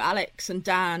to know Alex and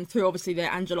Dan through, obviously,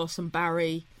 the Angelos and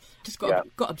Barry. Just got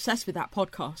obsessed with that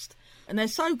podcast. And they're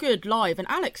so good live. And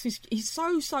Alex, he's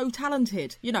so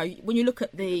talented. You know, when you look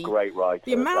at the... Great writer.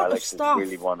 The amount Alex of stuff. is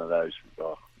really one of those.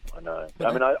 Oh, I know.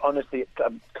 I honestly,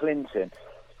 Clinton...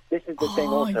 This is the thing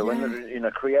also,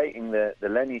 when creating the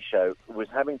Lenny show, was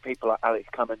having people like Alex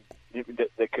come and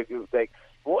they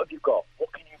what have you got?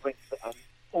 What can you bring? And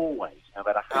always, no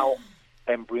matter how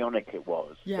embryonic it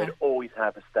was, they'd always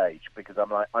have a stage, because I'm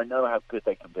like, I know how good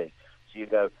they can be. So you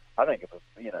go, I don't give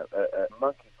a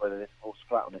monkey's whether this falls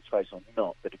flat on its face or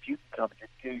not, but if you can come and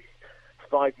do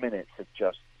 5 minutes of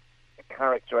just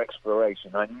character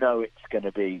exploration, I know it's going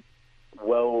to be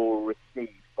well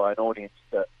received by an audience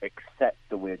that accept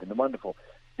the weird and the wonderful.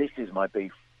 This is my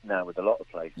beef now with a lot of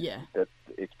places, that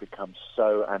it's become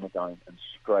so anodyne and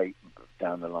straight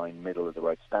down the line, middle of the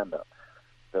road stand-up,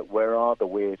 that where are the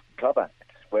weird club acts?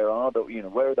 Where are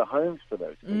the homes for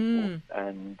those people?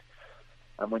 And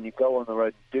when you go on the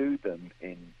road and do them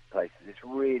in places, it's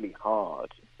really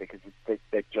hard, because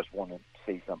they just want to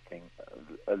see something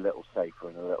a little safer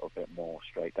and a little bit more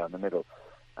straight down the middle,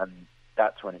 and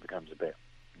that's when it becomes a bit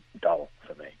dull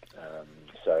for me.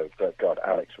 But God,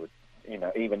 Alex would,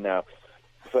 even now,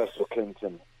 first of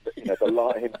Clinton,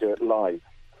 him do it live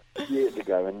years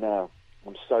ago, and now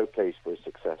I'm so pleased for his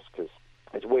success, because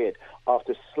it's weird,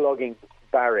 after slogging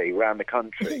Barry around the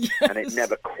country and it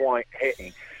never quite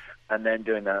hitting, and then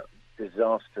doing that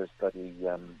disastrous bloody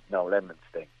Noel Edmonds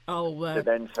thing. To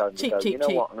then suddenly go,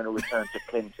 what, I'm going to return to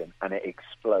Clinton, and it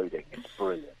exploding. It's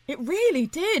brilliant. It really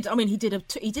did. I mean, he did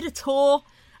a tour,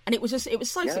 and it was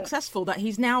so successful that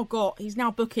he's now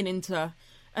booking into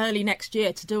early next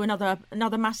year to do another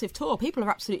massive tour. People are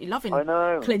absolutely loving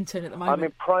Clinton at the moment. I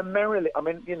mean, primarily,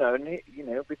 and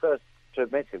he'll be first to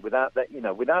admit it. Without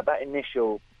that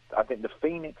initial, I think the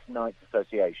Phoenix Nights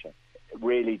Association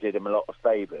really did him a lot of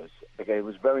favours, because he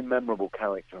was a very memorable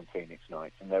character in Phoenix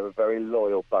Nights, and they're a very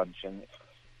loyal bunch, and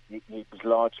he was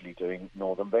largely doing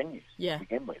northern venues to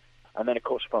begin with. And then, of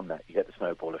course, from that, you get the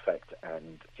snowball effect,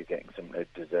 and you're getting some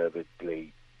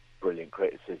deservedly brilliant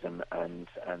criticism, and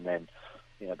then,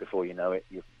 before you know it,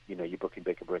 you're booking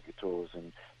bigger tours.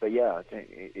 But yeah, I think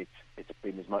it's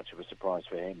been as much of a surprise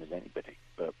for him as anybody.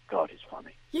 But God, it's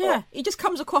funny. Yeah, he just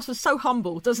comes across as so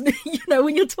humble, doesn't he?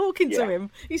 When you're talking to him,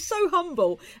 he's so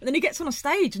humble, and then he gets on a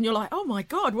stage, and you're like, oh my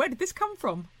God, where did this come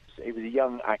from? He was a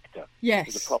young actor. Yes, he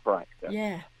was a proper actor.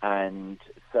 Yeah, and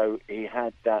so he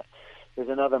had that. There's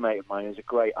another mate of mine who's a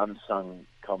great unsung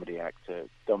comedy actor,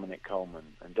 Dominic Coleman,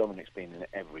 and Dominic's been in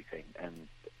everything, and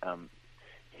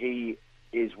he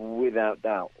is without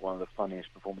doubt one of the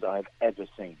funniest performers I have ever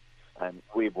seen. And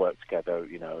we've worked together,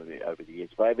 over the years.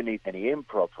 If I ever need any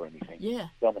improv or anything,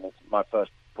 Dominic's my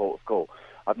first port of call.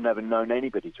 I've never known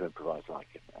anybody to improvise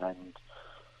like him, and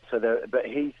so but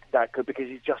he's that good because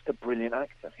he's just a brilliant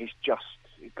actor. He's just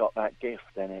got that gift,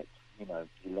 and it's you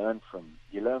learn from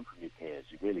your peers.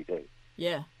 You really do.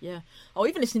 Yeah. Oh,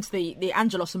 even listening to the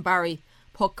Angelos and Barry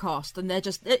podcast, and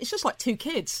it's just like two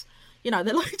kids. They're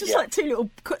like like two little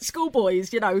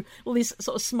schoolboys. All these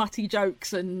sort of smutty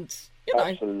jokes and.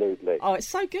 Absolutely. Oh, it's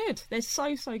so good. They're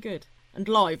so good, and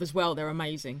live as well. They're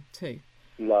amazing too.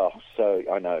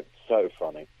 I know, so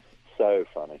funny.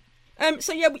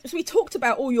 So we talked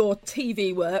about all your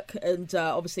TV work and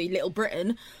obviously Little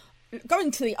Britain.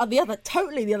 Going to the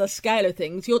other scale of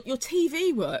things, your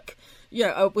TV work,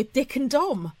 with Dick and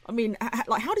Dom. I mean,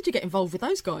 how did you get involved with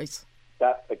those guys?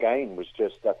 That again was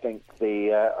just, I think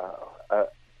that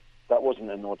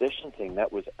wasn't an audition thing.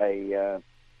 That was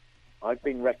I'd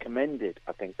been recommended.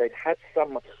 I think they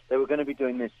were going to be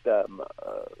doing this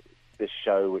this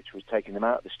show, which was taking them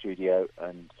out of the studio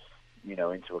and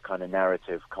into a kind of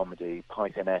narrative comedy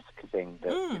Python-esque thing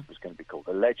that it was going to be called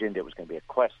The Legend. It was going to be a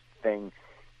quest thing.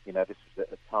 This was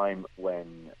at a time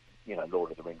when Lord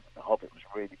of the Rings and The Hobbit was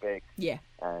really big. Yeah.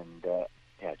 And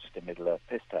just a Middle Earth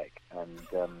piss take.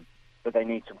 And but they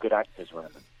need some good actors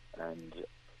around them. And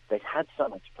they had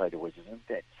someone to play the wizards, and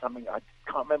something I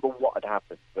can't remember what had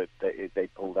happened, but they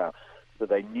pulled out. So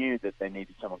they knew that they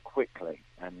needed someone quickly,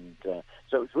 and so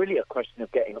it was really a question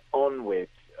of getting on with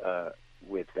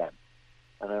them.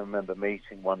 And I remember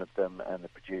meeting one of them and the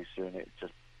producer, and it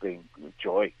just being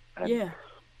joy. And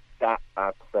that,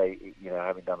 I'd say,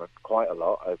 having done quite a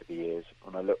lot over the years,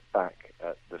 when I look back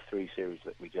at the 3 series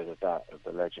that we did of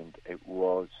The Legend, it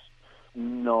was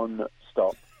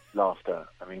non-stop laughter.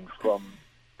 I mean, from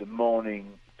the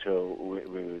morning till we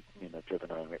were, driven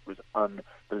home. It was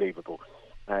unbelievable.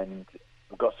 And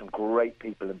we've got some great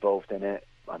people involved in it.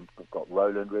 I've got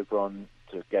Roland River on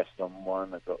to guest on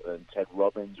one. I've got Ted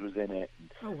Robbins was in it.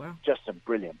 Oh, wow. Just some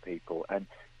brilliant people. And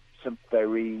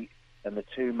the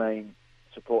two main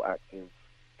support actors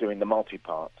doing the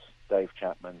multi-parts, Dave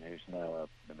Chapman, who's now,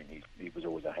 he was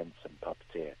always a handsome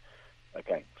puppeteer.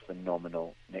 Again,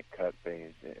 phenomenal. Nick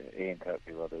Kirkby, Ian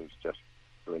Kirkby, rather, was just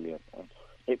brilliant. And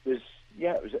it was,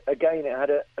 again, it had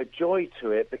a joy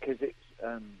to it because it's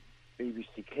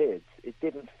BBC Kids. It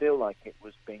didn't feel like it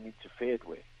was being interfered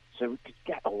with. So we could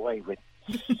get away with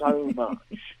so much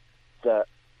that,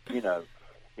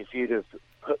 if you'd have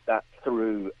put that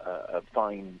through a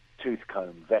fine tooth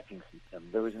comb vetting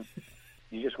system,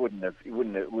 you just wouldn't have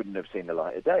seen the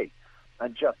light of day.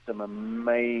 And just some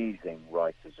amazing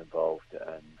writers involved,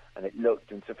 and it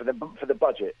looked, and so for the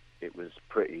budget, it was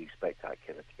pretty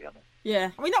spectacular, to be honest. Yeah,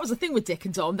 that was the thing with Dick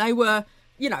and Dom. They were,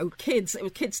 kids. It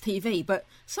was kids' TV, but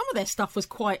some of their stuff was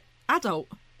quite adult.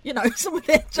 Some of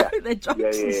their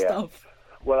jokes and stuff.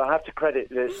 Well, I have to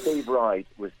credit Steve Wright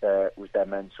was their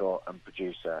mentor and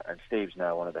producer, and Steve's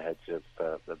now one of the heads of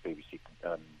the BBC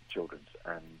Children's.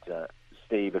 And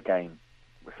Steve, again,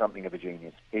 was something of a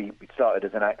genius. He started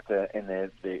as an actor in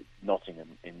the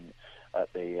Nottingham.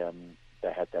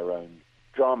 They had their own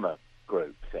drama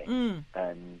group thing,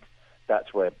 and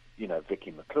that's where Vicky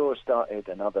McClure started,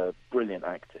 and other brilliant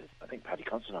actors. I think Paddy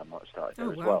Considine might have started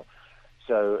there as well.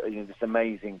 So this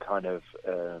amazing kind of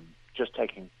just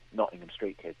taking Nottingham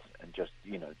street kids and just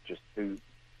who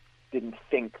didn't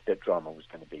think that drama was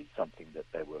going to be something that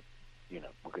they were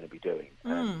going to be doing,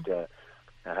 and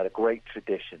had a great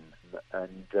tradition,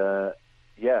 and so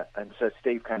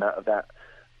Steve came out of that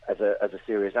as a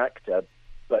serious actor,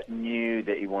 but knew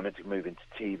that he wanted to move into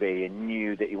TV, and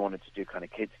knew that he wanted to do kind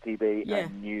of kids TV,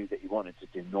 and knew that he wanted to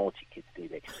do naughty kids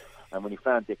TV. And when he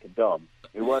found Dick and Dom,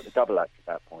 who weren't the double act at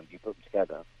that point, he put them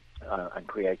together and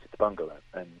created the Bungalow,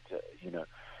 and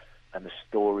and the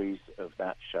stories of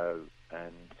that show,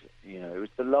 and it was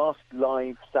the last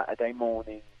live Saturday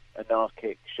morning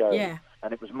anarchic show,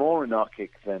 and it was more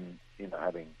anarchic than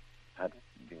having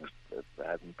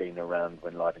been around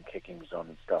when Live and Kicking was on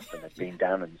and stuff, and had been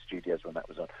down in the studios when that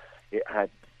was on.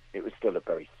 It was still a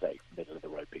very safe, middle of the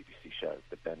road BBC show,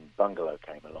 but then Bungalow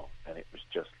came along, and it was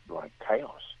just like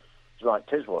chaos. It was like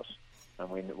Tiswas, and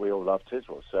we all love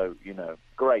Tiswas. So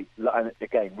great, and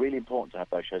again, really important to have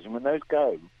those shows. And when those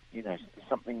go,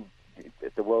 something.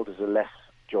 The world is a less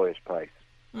joyous place.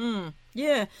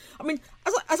 Yeah,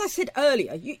 as I said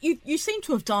earlier, you seem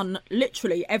to have done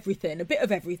literally everything, a bit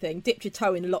of everything, dipped your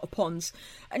toe in a lot of ponds,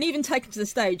 and even taken to the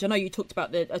stage. I know you talked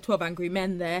about the 12 Angry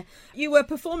Men there. You were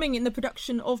performing in the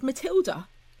production of Matilda.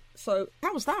 So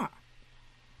how was that?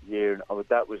 Yeah,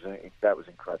 that was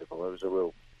incredible. It was a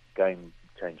real game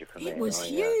changer for me. It was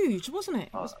huge, wasn't it?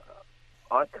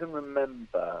 I can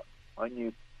remember. I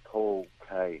knew Paul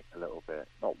Kay a little bit,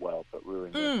 not well, but we were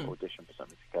in the audition for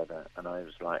something together, and I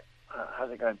was like,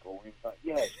 "How's it going, Paul?" He was like,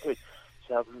 "Yeah, it's good."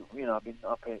 So I've been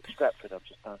up here at Stratford. I've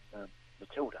just done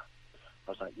Matilda.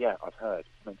 I was like, "Yeah, I've heard.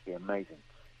 It's meant to be amazing."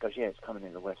 He goes, "Yeah, it's coming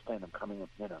in the West End. I'm coming up,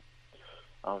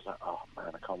 I was like, "Oh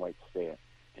man, I can't wait to see it."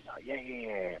 He's like,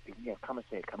 "Yeah, come and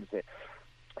see it, come and see it."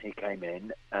 He came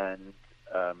in, and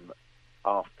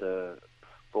after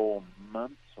 4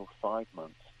 months or 5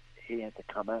 months, he had to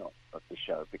come out of the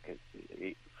show because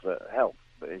for health,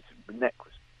 but his neck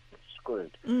was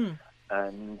screwed. And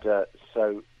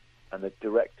and the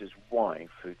director's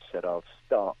wife, who'd said, "I'll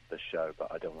start the show,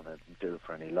 but I don't want to do it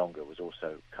for any longer," was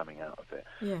also coming out of it.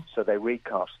 Yeah. So they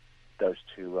recast those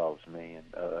two roles, me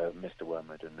and Mr.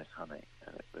 Wormwood and Miss Honey,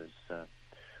 and it was.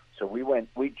 So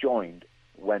we joined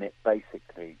when it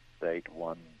basically they'd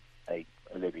won 8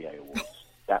 Olivier Awards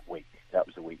that week. That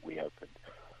was the week we opened.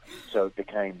 So it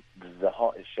became the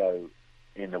hottest show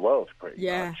in the world, pretty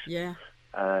much. Yeah.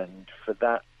 And for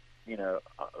that,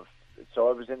 so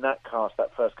I was in that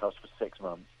first cast for 6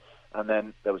 months, and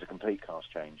then there was a complete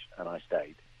cast change, and I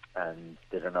stayed and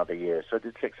did another year. So I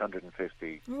did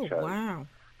 650 shows. Wow.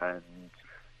 And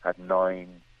had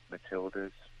 9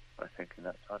 Matildas, I think, in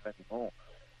that time, maybe more.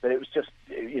 But it was just,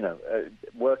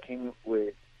 working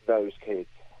with those kids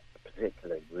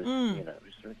particularly was, it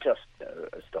was just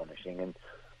astonishing, and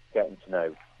getting to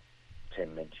know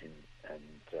Tim Minchin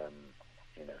and,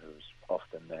 who was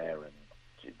often there, and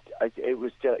it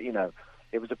was just,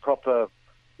 it was a proper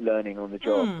learning on the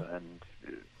job, and,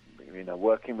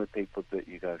 working with people that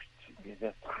you go,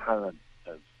 the talent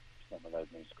of some of those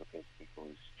musical theatre people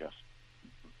is just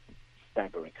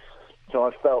staggering. So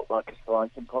I felt like a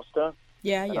slight imposter.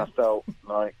 I felt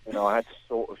like, I had to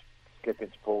sort of slip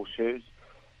into Paul's shoes,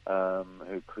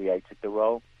 who created the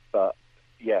role. But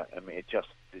yeah, I mean, it just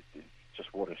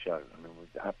what a show. I mean,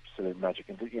 with absolute magic,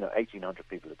 and 1,800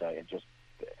 people a day, and just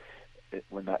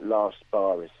when that last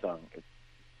bar is sung,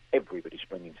 everybody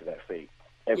springing to their feet,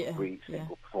 every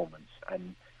single performance,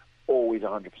 and always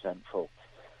 100% full.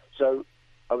 So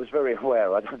I was very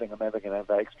aware. I don't think I'm ever going to have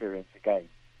that experience again.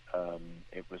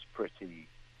 It was pretty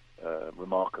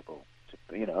remarkable.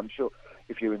 I'm sure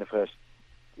if you were in the first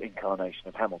incarnation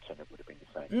of Hamilton, it would have been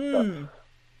the same.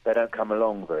 But they don't come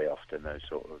along very often, those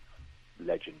sort of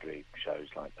legendary shows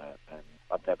like that. And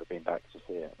I've never been back to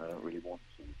see it, and I don't really want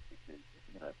to, because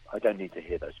I don't need to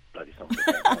hear those bloody songs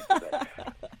again.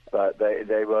 But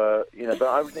they were, But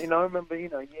I remember, a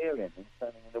year in and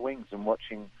standing in the wings and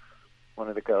watching one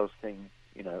of the girls sing,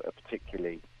 a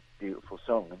particularly beautiful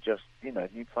song, and just,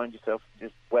 you find yourself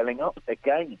just welling up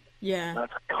again. Yeah.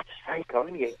 Like, for God's sake, I've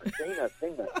only seen her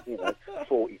sing that,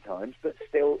 40 times, but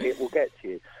still it will get to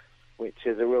you, which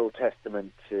is a real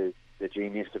testament to the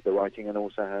genius of the writing and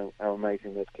also how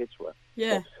amazing those kids were.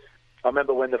 Yeah. But I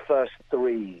remember when the first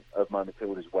 3 of my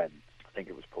Matildas went, I think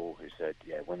it was Paul who said,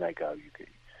 when they go,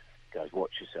 guys,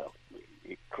 watch yourself.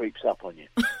 It creeps up on you.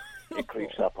 It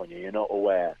creeps up on you. You're not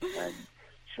aware. And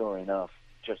sure enough,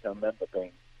 just I remember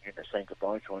being, saying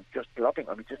goodbye to her, just blubbing.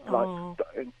 I mean, just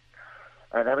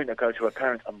and having to go to her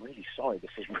parents, I'm really sorry,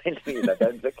 this is really,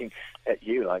 they're looking at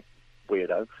you like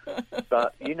weirdo.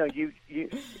 But,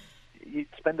 you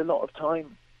spend a lot of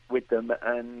time with them,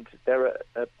 and they're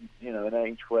at an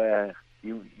age where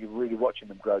you're really watching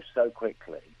them grow so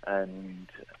quickly, and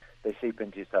they seep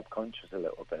into your subconscious a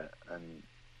little bit, and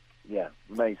yeah,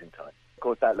 amazing time. Of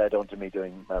course, that led on to me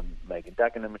doing Megan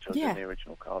Dagenham, which I was in the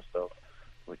original cast of,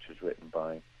 which was written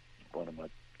by one of my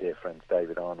dear friends,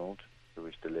 David Arnold, who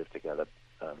used to live together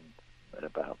in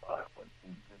about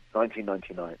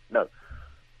 1999. No,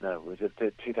 it was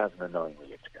 2009 we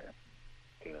lived together.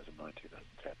 2009,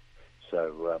 2010.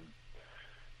 So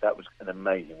that was an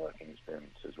amazing working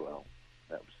experience as well.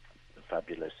 That was a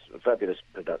fabulous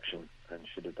production, and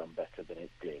should have done better than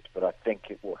it did. But I think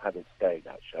it will have its day,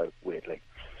 that show, weirdly.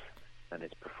 And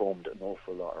it's performed an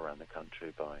awful lot around the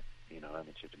country by,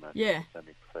 amateur demand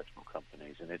semi-professional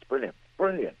companies, and it's brilliant.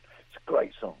 It's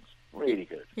great songs, really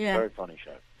good. Yeah. Very funny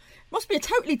show. Must be a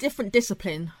totally different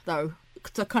discipline, though,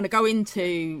 to kind of go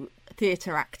into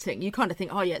theatre acting. You kind of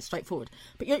think, it's straightforward.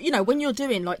 But, when you're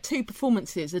doing, 2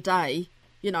 performances a day,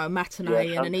 a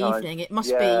matinee and an evening, it must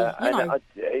be,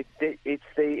 It's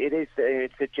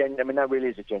a genuine, I mean, that really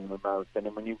is a genuine marathon.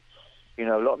 And when you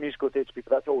a lot of musical theatre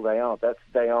people, that's all they are.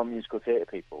 They are musical theatre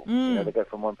people. They go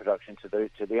from one production to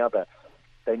the other.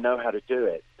 They know how to do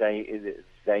it.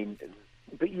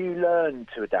 But you learn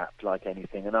to adapt like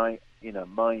anything. And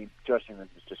my dressing room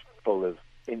was just full of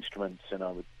instruments, and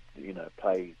I would,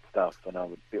 play stuff, and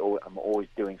I'm always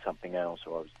doing something else.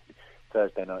 Or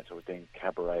Thursday nights I was doing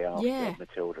cabaret after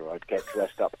Matilda. I'd get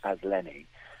dressed up as Lenny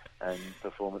and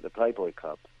perform at the Playboy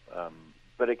Club.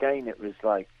 But again, it was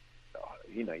like,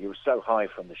 you were so high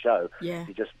from the show. Yeah.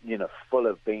 You're just, full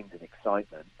of beams and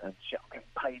excitement. And I'm getting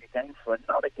paid again for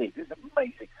another gig. This is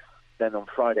amazing. Then on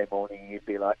Friday morning, you'd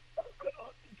be like, oh,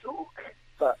 God, talk.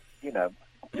 But, you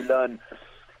learn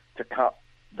to cut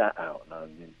that out. No,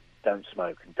 don't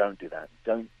smoke and don't do that.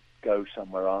 Don't go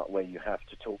somewhere where you have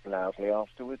to talk loudly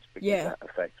afterwards, because that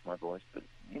affects my voice. But,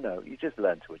 you just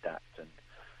learn to adapt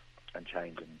and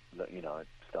change. And, I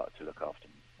started to look after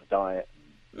my diet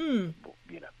and,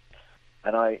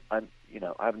 And I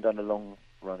haven't done a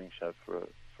long-running show for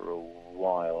a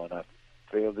while, and I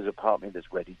feel there's a part of me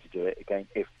that's ready to do it again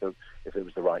if it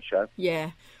was the right show.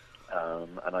 Yeah.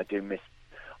 And I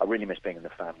really miss being in the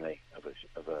family of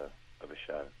a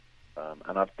show.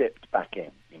 And I've dipped back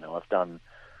in. I've done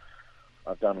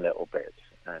little bits,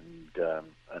 and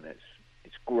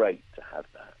it's great to have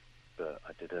that. But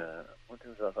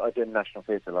I did National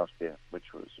Theatre last year,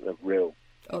 which was a real.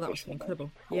 Oh, that was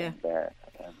incredible! Yeah. There.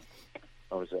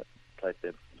 I played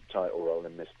the title role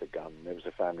in Mr. Gunn. It was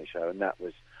a family show, and that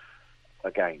was,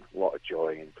 again, what a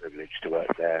joy and privilege to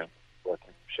work there.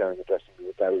 Sharing the dressing room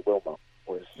with Barry Wilmot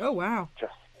was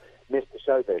just missed the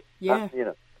showbiz. Yeah.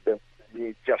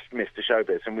 You just missed the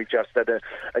showbiz, and we just had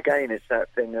again, it's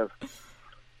that thing of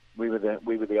we were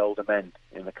the older men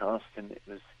in the cast, and it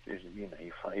was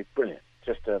you find it brilliant.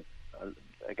 Just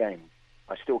again,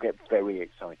 I still get very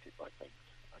excited by things.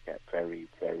 I get very,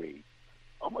 very.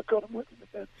 Oh my God, I'm working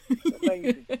with them. It's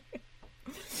amazing.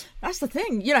 That's the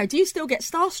thing. Do you still get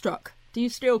starstruck? Do you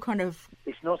still kind of...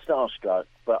 It's not starstruck,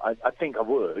 but I think I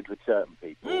would with certain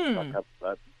people. Like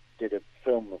I did a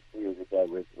film a few years ago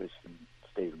with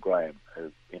Stephen Graham,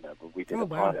 who, we did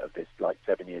the wow. pilot of this like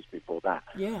 7 years before that.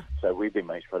 Yeah. So we've been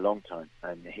mates for a long time,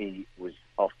 and he was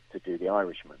off to do The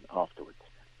Irishman afterwards,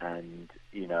 and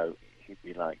he'd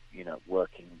be like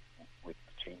working with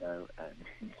Pacino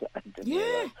and De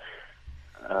Niro.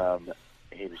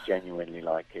 He was genuinely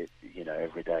like it,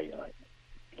 every day, like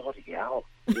bloody hell,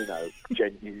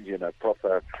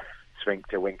 proper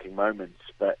sphincter winking moments.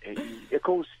 But of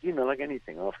course, like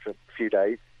anything, after a few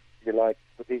days, you're like,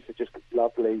 but these are just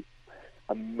lovely,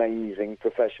 amazing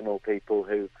professional people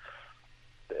who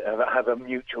have a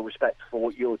mutual respect for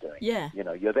what you're doing. Yeah.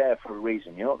 You're there for a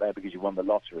reason. You're not there because you won the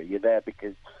lottery. You're there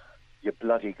because you're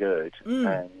bloody good,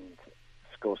 and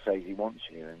Scorsese wants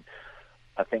you. And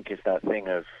I think it's that thing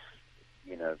of,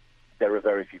 there are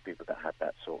very few people that have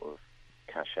that sort of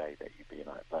cachet that you'd be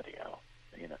like, bloody hell.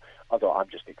 Although I'm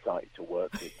just excited to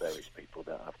work with various people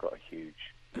that I've got a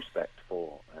huge respect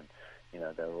for, and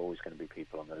there are always going to be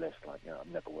people on the list like, I've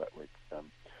never worked with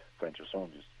French or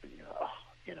Saunders, but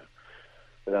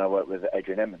But then I worked with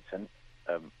Adrian Edmondson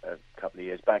a couple of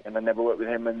years back, and I never worked with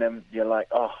him, and then you're like,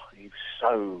 oh, he was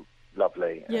so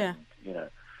lovely. Yeah. And,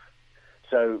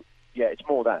 so yeah, it's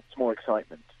more more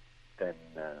excitement than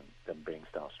being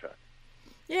starstruck.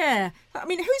 Yeah, I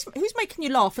mean, who's making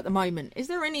you laugh at the moment? Is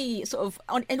there any sort of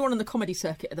anyone on the comedy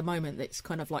circuit at the moment that's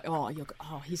kind of like,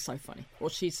 he's so funny, or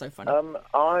she's so funny? I'll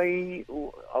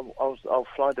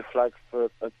fly the flag for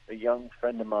a young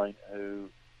friend of mine who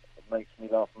makes me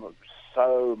laugh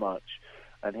so much,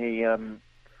 and he,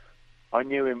 I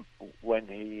knew him when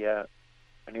he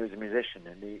was a musician,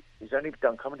 and he's only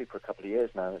done comedy for a couple of years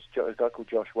now. It's a guy called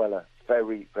Josh Weller,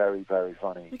 very, very, very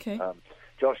funny. Okay.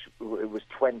 Josh was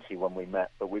 20 when we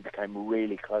met, but we became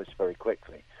really close very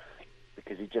quickly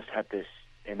because he just had this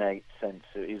innate sense.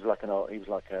 He'd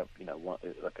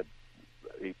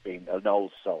been an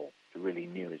old soul who really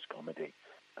knew his comedy,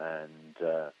 and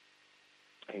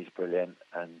he's brilliant.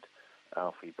 And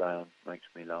Alfie Brown makes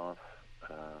me laugh.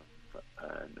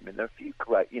 And I mean, there are a few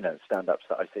great, stand-ups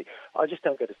that I see. I just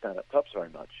don't go to stand-up clubs very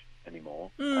much anymore,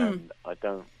 and I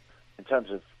don't. In terms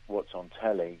of what's on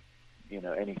telly,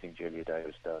 anything Julia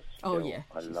Davis does. Oh, yeah.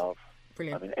 I love.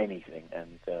 Brilliant. I mean, anything.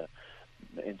 And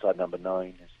Inside Number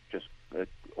 9 is just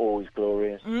always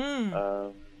glorious.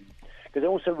 Because it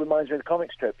also reminds me of the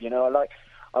comic strip. I like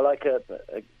it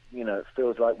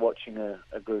feels like watching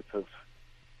a group of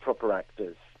proper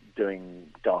actors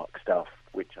doing dark stuff,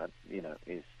 which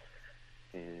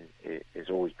is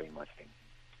always been my thing.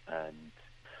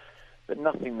 But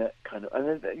nothing that kind of,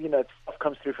 and then, stuff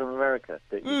comes through from America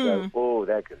that you go, oh,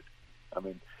 they're good. I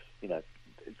mean,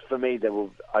 for me,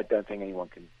 I don't think anyone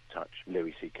can touch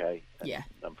Louis C.K. Yeah.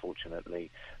 Unfortunately,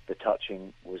 the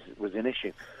touching was an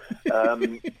issue,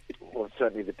 or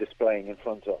certainly the displaying in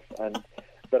front of.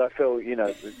 But I feel,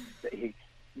 he's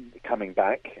coming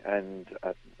back, and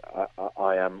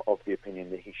I am of the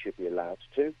opinion that he should be allowed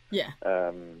to. Yeah.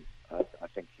 I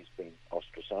think he's been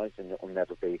ostracised, and it will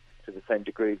never be to the same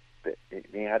degree that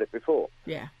he had it before.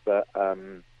 Yeah. But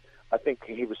I think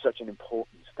he was such an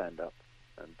important stand-up,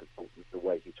 and the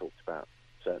way he talked about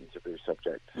certain taboo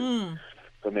subjects,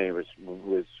 for me, was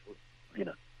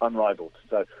unrivaled.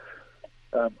 So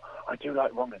I do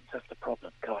like Rollins. That's the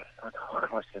problem. God,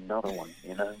 Christ, another one,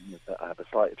 that I have a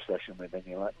slight obsession with, and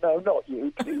you're like, no, not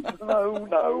you, please,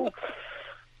 no.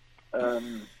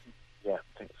 Yeah, I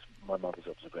think it's my mother's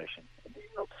observation. Do you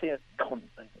not see a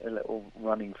little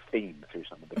running theme through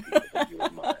some of the people that you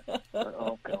admire?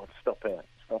 Oh, God, stop it.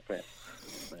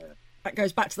 Yeah. That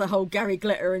goes back to the whole Gary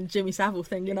Glitter and Jimmy Savile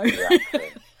thing,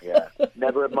 Exactly. Yeah.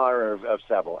 Never admirer of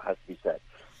Savile, has to be said.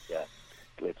 Yeah.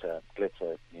 Glitter,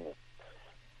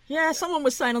 Yeah, someone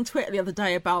was saying on Twitter the other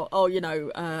day about,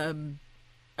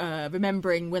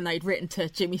 remembering when they'd written to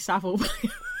Jimmy Savile,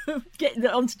 getting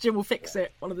it onto Jim Will Fix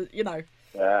It, one of the,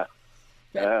 Yeah.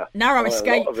 Yeah. Narrow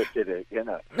escape. A lot of it did it, I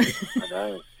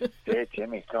know. Dear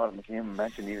Jimmy, God, can you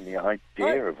imagine even the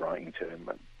idea of writing to him?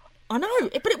 I know,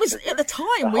 but it was at the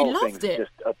time, we loved it.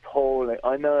 Just appalling.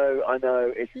 I know.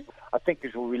 I think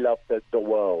it's what we love the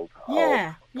world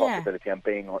of possibility and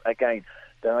being on. Again,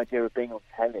 the idea of being on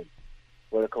telly.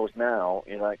 Well, of course, now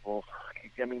you're like, well,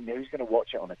 I mean, who's going to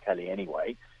watch it on a telly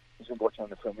anyway? Who's going to watch it on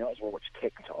the film? You might as well watch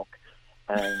TikTok.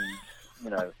 And,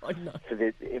 for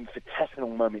the infinitesimal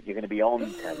moment you're going to be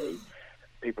on telly,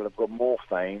 people have got more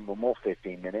fame or more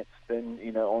 15 minutes than,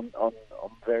 on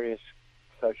various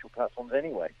social platforms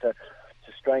anyway. So it's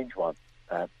a strange one.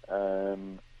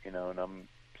 And I'm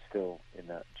still in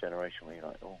that generation where you're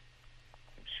like, oh,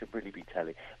 it should really be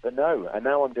telly. But no, and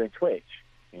now I'm doing Twitch.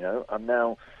 I'm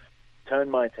now turned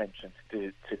my attention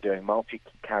to doing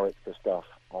multi-character stuff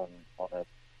on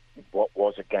what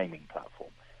was a gaming platform.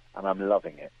 and I'm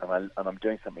loving it, and I'm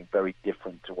doing something very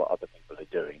different to what other people are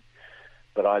doing.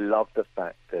 But I love the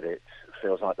fact that it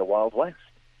feels like the Wild West.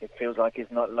 It feels like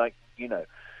it's not like, you know,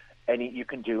 you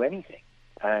can do anything.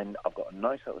 And I've got a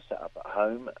nice little setup at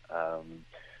home,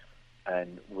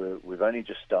 and we've only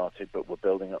just started, but we're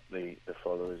building up the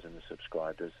followers and the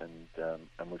subscribers, and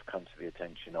we've come to the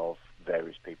attention of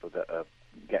various people that are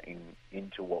getting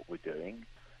into what we're doing,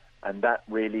 and that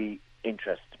really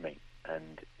interests me,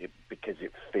 and because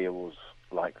it feels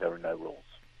like there are no rules,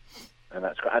 and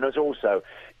that's great. And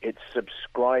it's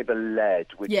subscriber led,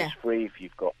 which is free if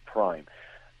you've got Prime,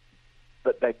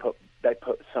 but they put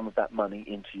some of that money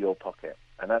into your pocket,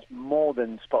 and that's more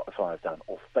than Spotify has done,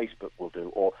 or Facebook will do,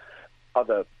 or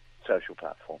other social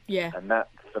platforms. Yeah. And that,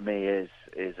 for me, is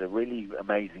a really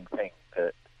amazing thing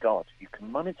that, God, you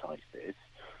can monetize this.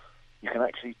 You can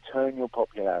actually turn your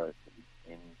popularity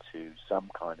into some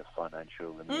kind of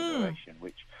financial remuneration,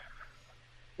 which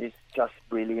is just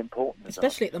really important.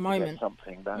 Especially at the moment.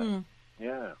 Something that,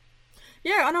 yeah.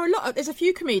 Yeah, I know there's a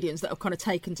few comedians that have kind of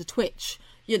taken to Twitch,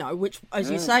 you know, which, as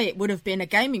you say, it would have been a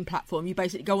gaming platform. You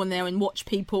basically go on there and watch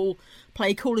people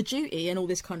play Call of Duty and all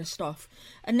this kind of stuff.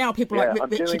 And now people like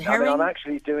Richard Herring. I'm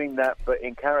actually doing that, but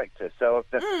in character. So,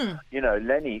 you know,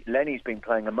 Lenny's been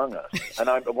playing Among Us, and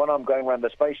when I'm going around the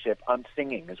spaceship, I'm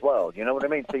singing as well. You know what I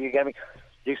mean? So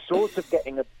you're sort of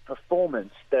getting a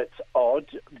performance that's odd,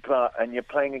 and you're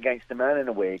playing against a man in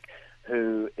a wig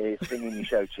who is singing your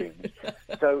show tunes.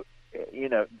 So, you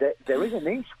know, there is a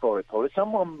niche for it, Paul.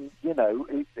 Someone, you know,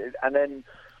 and then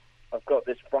I've got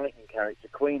this frightening character,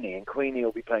 Queenie, and Queenie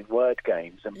will be playing word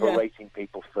games and berating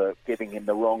people for giving him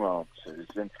the wrong answers.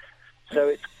 And so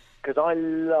it's because I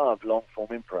love long-form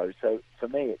improv, so for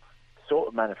me it's sort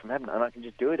of manna from heaven, and I can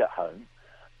just do it at home,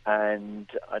 and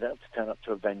I don't have to turn up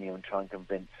to a venue and try and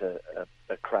convince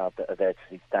a crowd that are there to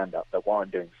see stand-up that what I'm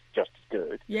doing is just as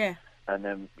good. Yeah. And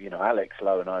then, you know, Alex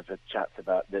Lowe and I have had chats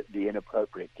about the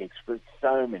inappropriate gigs for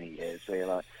so many years. So you're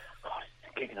like, oh,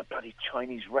 it's a gig in a bloody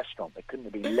Chinese restaurant. They couldn't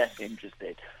have been less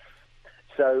interested.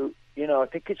 So, you know, I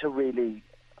think it's a really,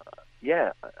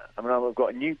 I mean, I've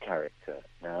got a new character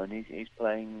now, and he's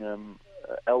playing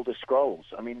Elder Scrolls.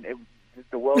 I mean,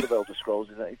 the world of Elder Scrolls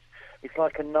it's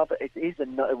like it is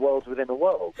another world within a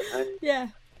world. And yeah.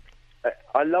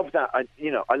 I love that.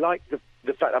 I like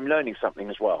the fact I'm learning something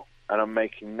as well. And I'm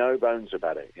making no bones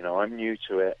about it. You know, I'm new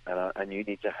to it, and you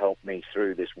need to help me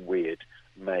through this weird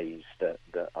maze that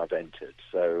I've entered.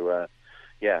 So,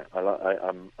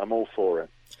 I'm all for it.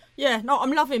 Yeah, no,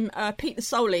 I'm loving Pete the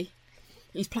Soli.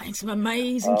 He's playing some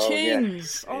amazing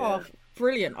tunes. Yeah. Oh,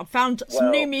 brilliant! I've found some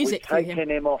new music for him. We've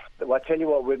taken him off. Well, I tell you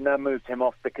what, we've now moved him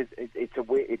off because it's a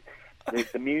weird.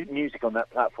 The music on that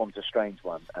platform's a strange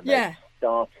one, and they've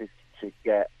started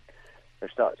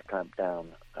to clamp down.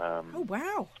 Oh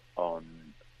wow!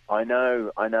 I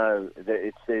know that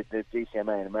it's the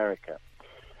DCMA in America,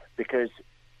 because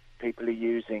people are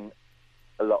using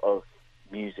a lot of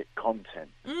music content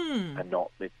and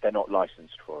they're not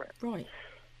licensed for it. Right.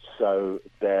 So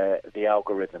the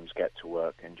algorithms get to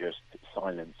work and just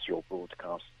silence your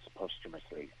broadcasts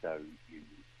posthumously. So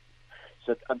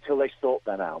until they sort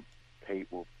that out, Pete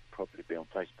will probably be on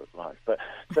Facebook Live. But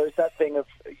so it's that thing of,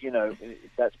 you know,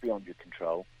 that's beyond your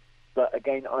control. But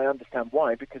again, I understand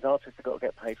why, because artists have got to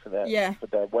get paid for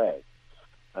their wares,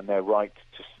 and their right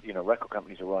to, you know, record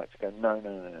companies are right to go, no,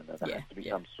 there has to be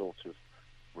some sort of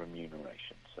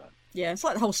remuneration. So it's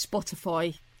like the whole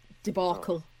Spotify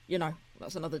debacle. You know,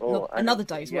 that's another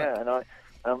day's work. Yeah,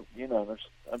 and you know,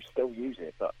 I'm still use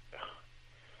it, but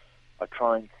I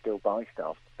try and still buy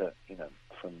stuff that, you know,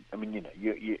 I mean, you know,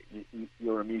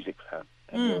 you're a music fan,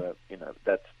 and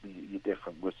you're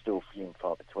different. We're still few and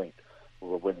far between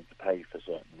who are willing to pay for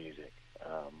certain music.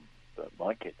 But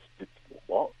my kids,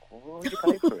 what would you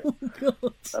pay for it?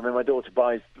 God. I mean, my daughter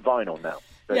buys vinyl now.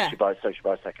 So she buys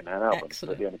second-hand albums.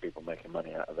 Excellent. But the only people making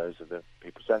money out of those are the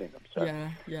people selling them. So,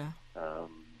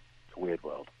 it's a weird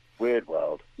world. Weird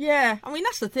world. Yeah, I mean,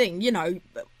 that's the thing, you know.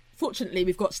 Fortunately,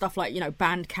 we've got stuff like, you know,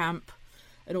 Bandcamp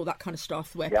and all that kind of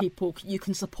stuff where you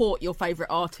can support your favourite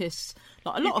artists.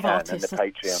 Like a lot of artists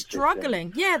are struggling.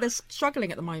 System. Yeah, they're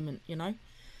struggling at the moment, you know.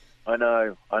 I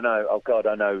know. Oh God,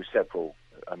 I know several.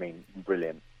 I mean,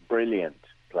 brilliant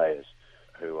players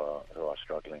who are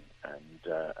struggling, and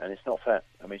it's not fair.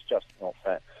 I mean, it's just not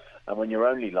fair. And when your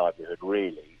only livelihood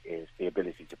really is the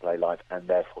ability to play live and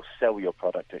therefore sell your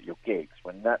product at your gigs,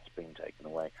 when that's been taken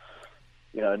away,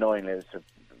 you know, annoyingly, there's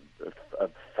a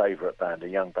favourite band, a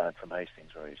young band from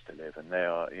Hastings where I used to live, and they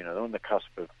are, you know, they're on the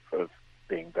cusp of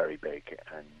being very big,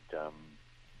 and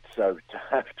so to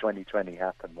have 2020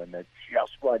 happen when they're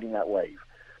just riding that wave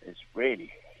is really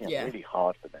really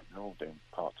hard for them. They're all doing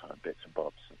part-time bits and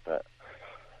bobs. But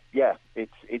yeah,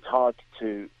 it's hard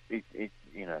to,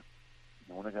 you know,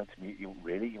 you want to go to music, you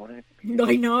want to go to music?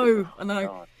 I know.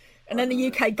 God. And then the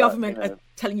UK government are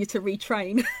telling you to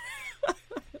retrain.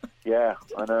 Yeah,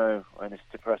 I know, and it's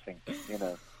depressing, you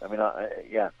know. I mean, I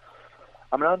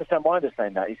mean, I understand why they're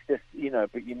saying that. It's just, you know,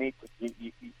 but you need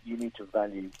to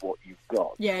value what you've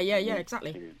got. Yeah,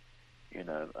 exactly. You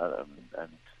know,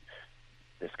 and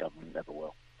this government never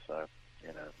will. So,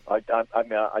 you know, I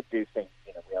mean, I do think,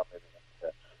 you know, we are moving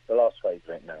into the last phase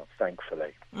of it now,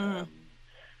 thankfully.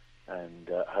 And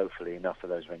hopefully enough of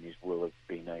those venues will have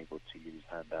been able to use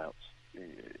handouts,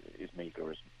 as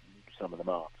meagre as some of them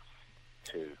are,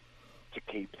 to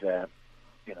keep their,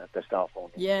 you know, their staff on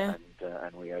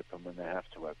and reopen when they have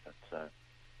to open. So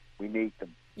we need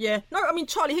them. Yeah. No, I mean,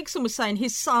 Charlie Higson was saying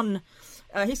his son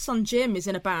Jim is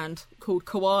in a band called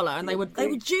Koala, and they were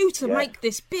due to make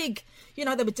this big, you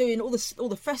know, they were doing all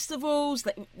the festivals.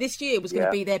 This year was going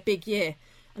to be their big year,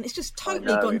 and it's just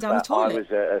totally gone down the toilet. I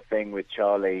was at a thing with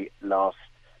Charlie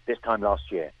this time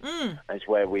last year. It's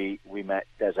where we met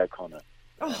Des O'Connor.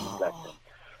 Oh.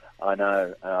 I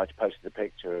know. I posted a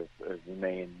picture of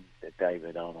me and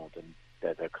David Arnold and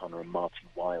Des O'Connor and Martin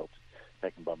Wilde,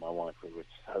 taken by my wife. We were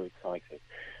so excited.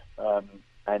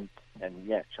 And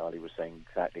yeah, Charlie was saying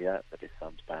exactly that his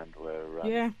son's band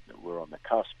were on the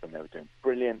cusp and they were doing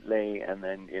brilliantly. And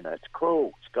then, you know, it's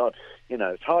cruel. It's God. You know,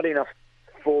 it's hard enough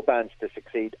for bands to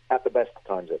succeed at the best of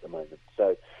times at the moment.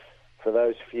 So for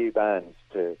those few bands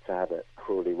to have it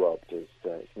cruelly robbed is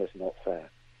it's not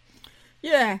fair.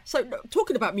 Yeah. So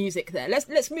talking about music, there,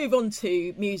 let's move on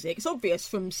to music. It's obvious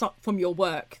from your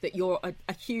work that you're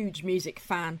a huge music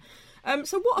fan.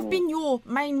 So what have been your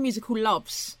main musical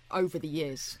loves over the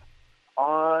years?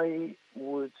 I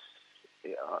was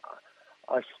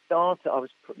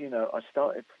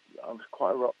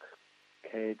quite a rock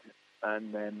kid,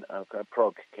 and then I was a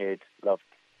prog kid. Loved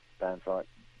bands like,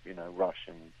 you know, Rush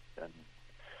and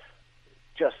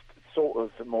just sort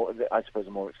of more, I suppose,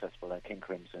 more accessible, like King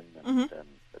Crimson and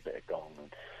a bit of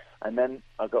Gong, and then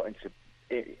I got into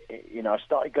you know, I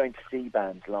started going to see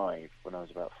bands live when I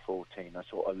was about 14. I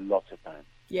saw a lot of bands.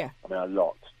 Yeah. I mean, a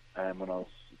lot. And when I was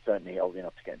certainly old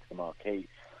enough to get into the marquee,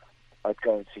 I'd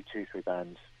go and see 2-3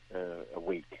 bands a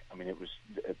week. I mean, it was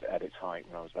at its height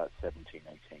when I was about 17,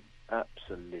 18.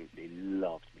 Absolutely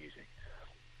loved music.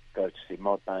 Go to see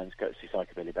mod bands, go to see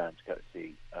psychobilly bands, go to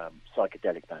see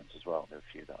psychedelic bands as well. There were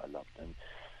a few that I loved.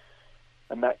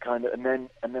 And that kind of, and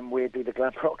then weirdly the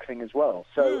glam rock thing as well.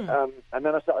 So, and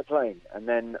then I started playing, and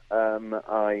then but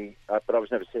I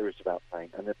was never serious about playing,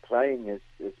 and the playing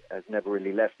has never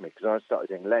really left me, because when I started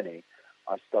doing Lenny,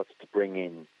 I started to bring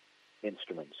in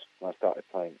instruments. I started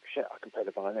playing, I can play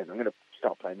the violin, I'm going to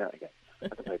start playing that again. I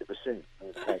can play the bassoon.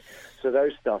 Okay. So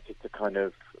those started to kind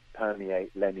of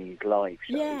permeate Lenny's live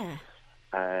shows. Yeah.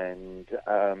 And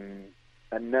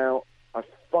now I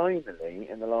finally,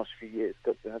 in the last few years,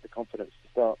 had the confidence to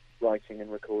start writing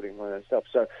and recording my own stuff.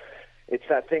 So it's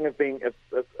that thing of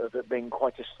it being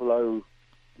quite a slow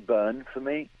burn for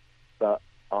me, but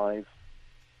I've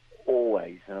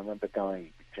always, and I remember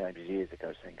Guy James years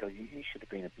ago saying, "Oh, you should have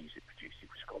been a music producer.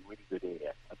 You've just got a really good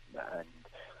ear." And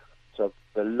so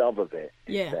the love of it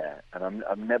is there, and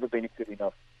I've never been a good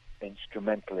enough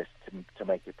instrumentalist to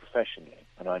make it professionally,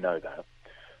 and I know that.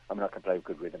 I mean, I can play a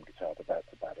good rhythm guitar, but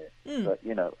that's about it. But,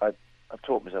 you know, I've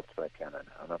taught myself to play piano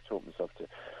now, and I've taught myself to,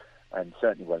 and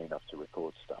certainly well enough to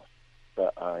record stuff.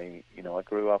 But I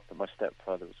grew up, and my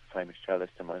stepfather was a famous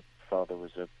cellist, and my father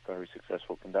was a very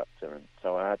successful conductor, and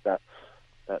so I had that.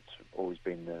 That's always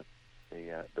been the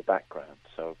background.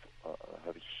 So I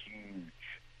have a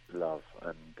huge love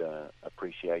and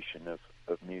appreciation of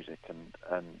music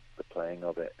and the playing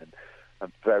of it, and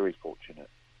I'm very fortunate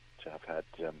to have had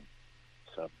some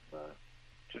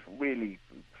just really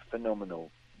phenomenally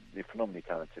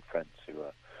talented friends who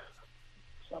are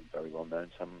some very well known,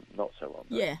 some not so well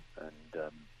known. Yeah.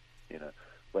 And you know,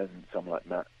 when someone like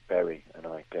Matt Berry and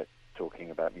I get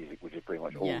talking about music, which is pretty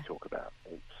much all we talk about,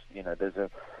 it's, you know,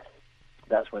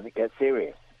 that's when it gets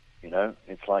serious. You know,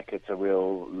 it's like it's a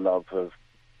real love of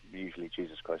usually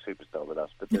Jesus Christ Superstar with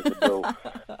us, but there's a real,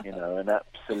 you know, an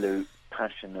absolute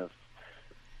passion of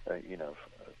you know,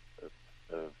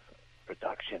 of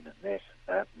production and this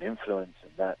and that and influence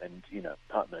and that, and, you know,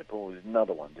 Putnam Paul is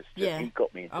another one. He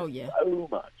got me into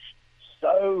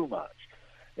so much.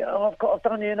 You know, I've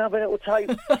done you another little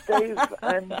tape, Steve,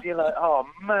 and you're like, oh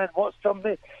man, what's done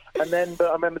this? And then, but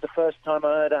I remember the first time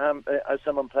I heard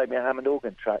someone played me a Hammond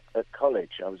organ track at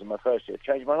college. I was in my first year. It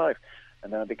changed my life,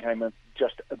 and then I became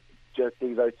just a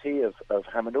devotee of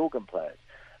Hammond organ players.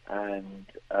 and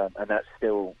that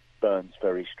still burns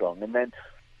very strong. And then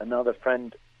another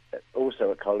friend,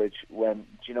 also at college, went,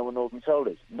 "Do you know what Northern Soul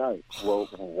is?" "No." "Well,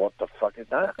 what the fuck is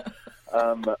that?"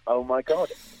 Oh my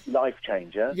God, life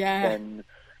changer. Yeah. Then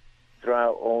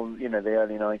throughout all, the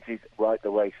early 90s, right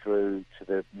the way through to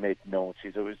the mid 90s,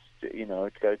 it was,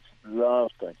 I'd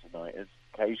love going to night.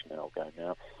 Occasionally I'll go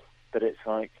now, but it's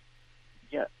like,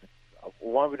 yeah,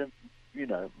 why would a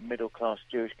middle class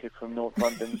Jewish kid from North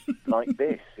London like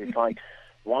this? It's like,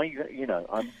 why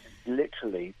I'm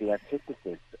literally the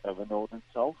antithesis of a Northern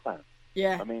Soul fan.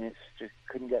 Yeah. I mean, it's just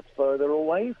couldn't get further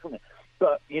away from it.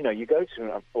 But you go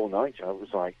to an all-nighter, I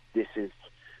was like, this is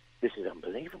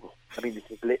unbelievable. I mean, this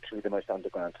is literally the most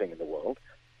underground thing in the world,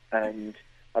 and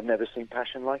I've never seen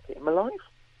passion like it in my life.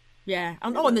 Yeah,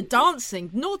 and the dancing,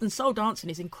 Northern Soul dancing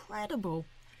is incredible.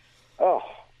 Oh,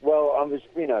 well, I was,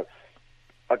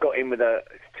 I got in with it's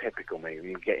typical me,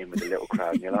 you get in with a little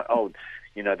crowd, and you're like, oh,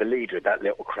 the leader of that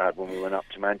little crowd when we went up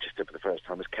to Manchester for the first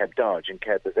time was Kev Darge, and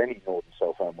Kev, as any Northern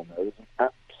Soul fan will know, is an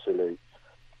absolute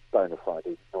bona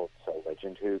fide Northern Soul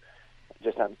legend who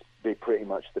just happens to be pretty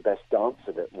much the best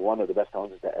dancer, one of the best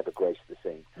dancers that ever graced the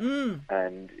scene.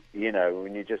 And,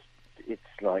 when it's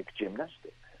like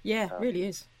gymnastics. Yeah, it really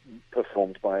is.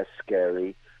 Performed by a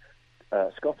scary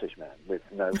Scottish man with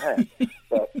no hair.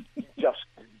 But just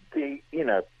the,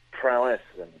 prowess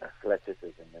and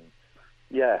athleticism, and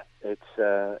yeah,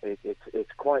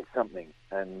 it's quite something.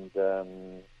 And I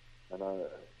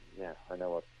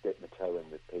know I've dipped my toe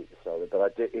in with Peter Solar,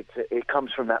 but it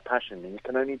comes from that passion, and you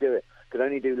can only do it. Could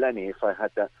only do Lenny if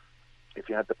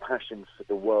you had the passion for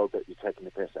the world that you're taking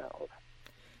the piss out of.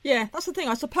 Yeah, that's the thing.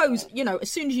 I suppose,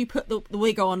 as soon as you put the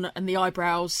wig on and the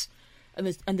eyebrows and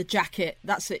the jacket,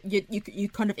 that's it. You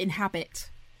kind of inhabit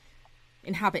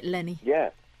Lenny. Yeah,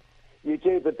 you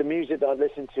do. But the music that I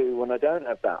listen to when I don't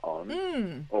have that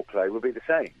on or play will be the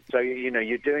same. So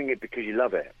you're doing it because you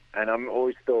love it. And I'm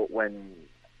always thought when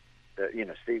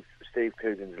Steve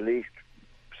Coogan's least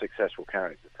successful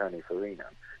character, Tony Farina,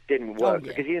 didn't work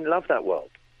because he didn't love that world.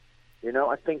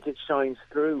 I think it shines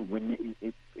through when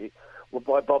well,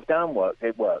 by Bob Down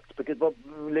it worked because Bob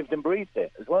lived and breathed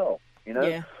it as well,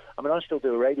 Yeah. I mean, I still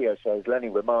do a radio show as Lenny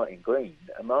with Martin Green,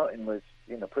 and Martin was,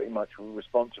 pretty much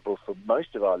responsible for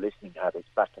most of our listening habits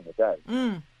back in the day.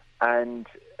 And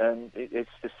it's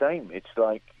the same. It's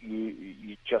like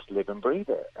you just live and breathe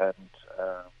it, and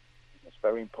it's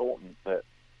very important that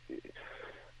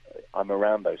I'm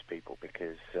around those people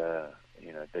because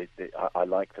I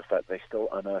like the fact they still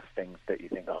unearth things that you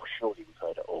think, oh, surely we've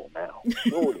heard it all now.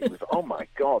 Surely oh my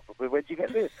God, where'd you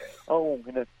get this? Oh,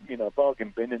 in a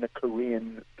bargain bin in a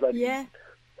Korean bloody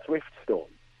thrift store.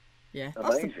 Yeah,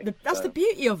 amazing. That's the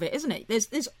beauty of it, isn't it?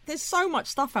 There's so much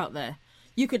stuff out there.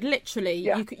 You could literally,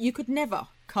 you could never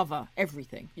cover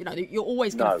everything. You're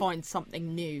always going to find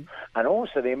something new. And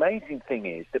also, the amazing thing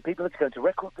is that people have to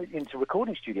go into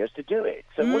recording studios to do it.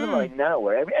 So it wasn't like now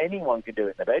where anyone could do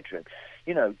it in the bedroom.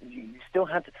 You still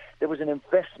had to, there was an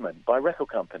investment by record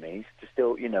companies to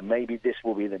still, maybe this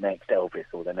will be the next Elvis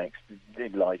or the next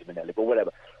Liza Minnelli or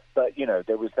whatever. But,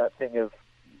 there was that thing of,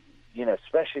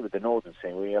 especially with the Northern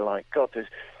scene where you're like, God,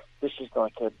 this is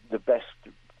like the best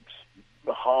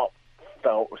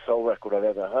heartfelt soul record I've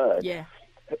ever heard. Yeah.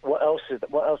 What else have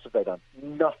they done?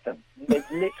 Nothing. They've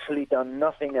literally done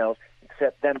nothing else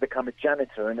except then become a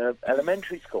janitor in an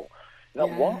elementary school.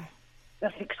 What?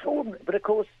 That's extraordinary. But of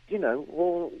course,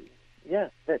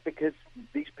 because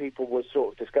these people were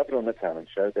sort of discovered on the talent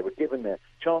show. They were given their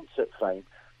chance at fame,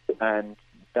 and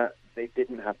that it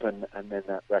didn't happen. And then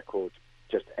that record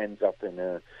just ends up in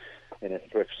a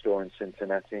thrift store in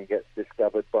Cincinnati and gets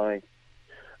discovered by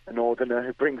an Northerner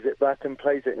who brings it back and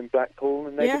plays it in Blackpool,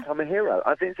 and they become a hero.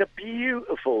 I think it's a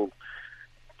beautiful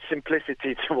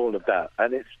simplicity to all of that,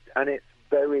 and it's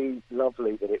very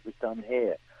lovely that it was done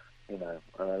here, and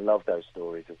I love those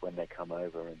stories of when they come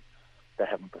over and they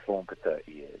haven't performed for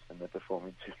 30 years and they're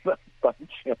performing to a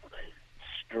bunch of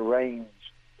strange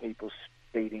people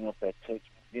speeding up their tits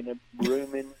in a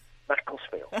room in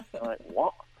Macclesfield. Like,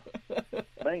 what?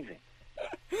 Amazing.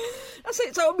 That's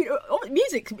it. So,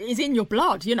 music is in your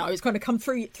blood, it's kind of come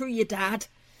through your dad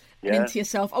and into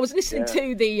yourself. I was listening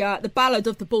to the Ballad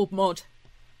of the Bald Mod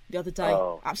the other day.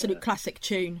 Absolute classic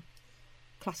tune.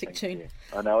 Thank you.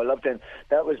 I know, I loved it.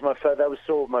 That was that was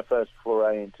sort of my first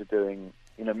foray into doing,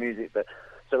 music. But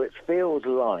so it feels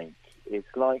like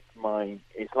it's like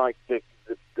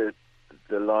the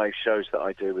live shows that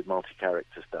I do with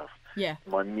multi-character stuff. Yeah.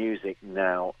 My music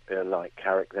now like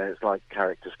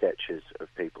character sketches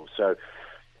of people. So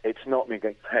it's not me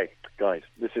going, hey guys,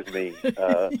 this is me,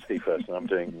 Steve Furst, and I'm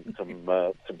doing some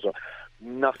song.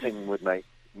 Nothing would make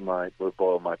would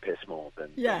boil my piss more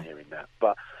than hearing that.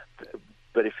 But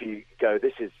if you go,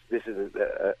 this is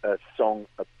a song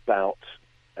about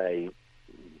a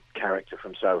character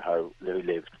from Soho who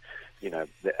lived,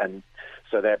 and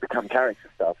so they become character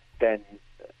stuff. Then,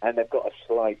 and they've got a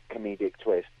slight comedic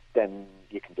twist. Then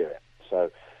you can do it.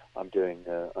 So I'm doing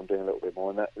a little bit more,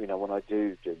 and that when I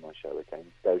do my show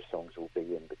again, those songs will be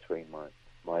in between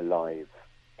my live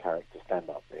character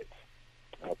stand-up bits.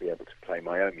 I'll be able to play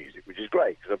my own music, which is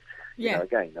great because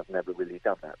again, I've never really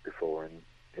done that before, and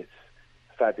it's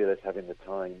fabulous having the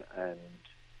time and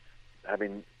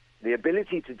having the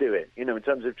ability to do it. In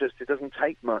terms of just it doesn't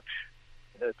take much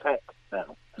tech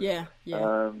now. Yeah.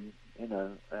 And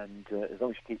as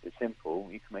long as you keep it simple,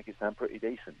 you can make it sound pretty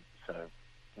decent. So,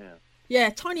 yeah. Yeah,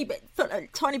 tiny bit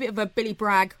of a Billy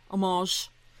Bragg homage,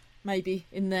 maybe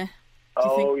in there. Do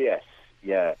you think? Yes,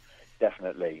 yeah,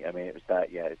 definitely. I mean, it's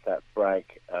that Bragg,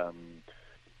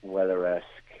 Weller-esque.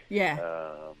 Yeah.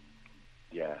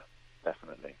 Yeah,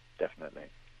 definitely.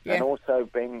 Yeah. And also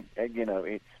being,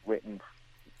 it's written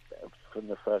from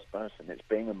the first person. It's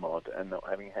being a mod and not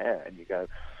having hair, and you go,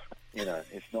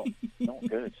 it's not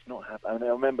good. It's not happy. I mean, I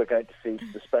remember going to see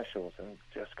the specials and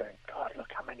just going, God,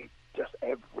 look how many, it's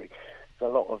a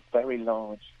lot of very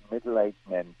large middle-aged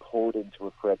men poured into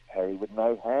a Fred Perry with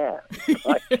no hair. It's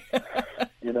like,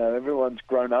 everyone's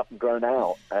grown up and grown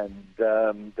out, and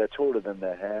they're taller than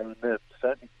their hair, and they're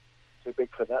certainly too big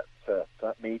for that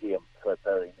medium Fred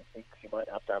Perry. I think you might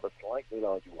have to have a slightly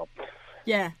larger one.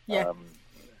 Yeah.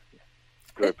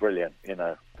 Brilliant,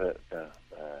 but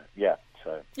yeah.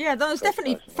 So yeah, there's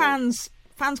definitely fans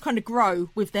kind of grow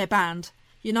with their band.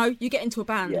 You get into a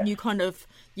band and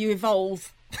you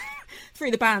evolve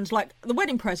through the band. Like the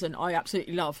Wedding Present, I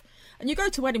absolutely love. And you go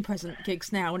to Wedding Present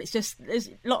gigs now, and there's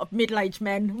a lot of middle-aged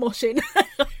men moshing.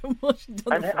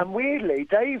 and weirdly,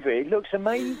 David looks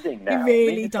amazing now. He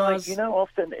really does. Like,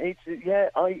 often it's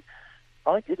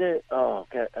I did it. I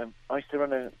used to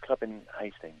run a club in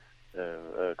Hastings,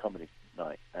 a comedy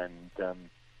night, and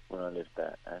when I lived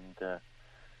there, and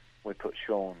we put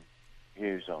Sean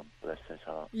Hughes on, bless his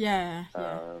heart. Yeah.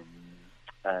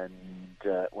 And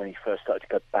when he first started to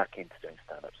go back into doing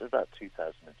stand-up, so it was about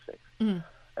 2006.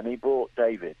 And he brought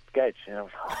David Gedge, and I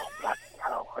was like, oh, bloody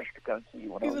hell, I used to go and see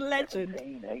you when I was a legend.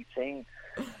 17, 18.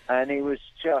 And he was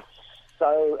just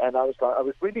so, and I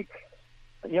was really,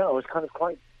 I was kind of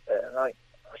quite, like,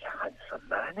 a handsome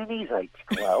man, and he's aged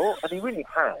well, and he really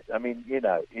had. I mean, he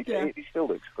still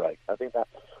looks great. I think that,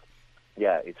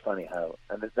 it's funny how,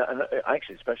 and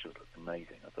actually the specials looked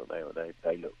amazing. I thought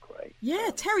they look great.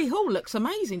 Yeah, Terry Hall looks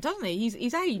amazing, doesn't he?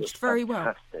 He's aged very well.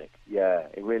 Fantastic. Yeah,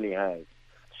 it really has.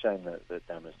 Shame that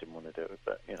Dammers didn't want to do it,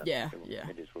 but it is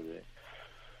what it is.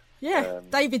 Yeah,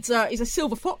 David's he's a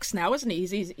silver fox now, isn't he?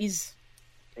 He's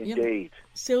indeed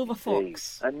silver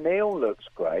fox. And Neil looks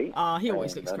great. He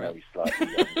always looks great. I know he's slightly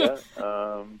younger.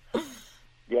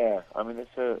 I mean,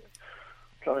 I'm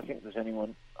trying to think if there's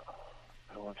anyone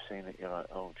who I've seen that you're like,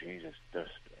 oh Jesus,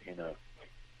 just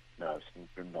no,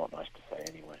 it's not nice to say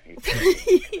anyway.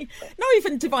 No,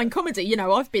 even Divine Comedy.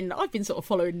 I've been sort of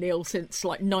following Neil since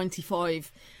like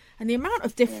 '95, and the amount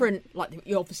of different, like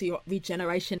obviously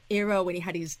Regeneration era when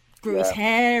he grew his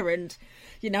hair, and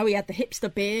he had the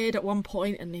hipster beard at one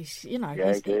point, and he's he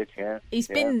did. He's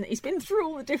been through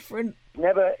all the different. He's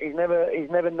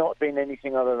never not been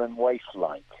anything other than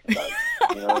waif-like. Though,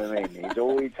 you know what I mean? He's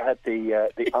always had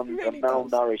the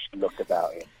malnourished look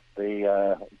about him.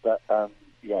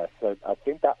 So I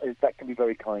think that can be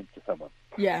very kind to someone.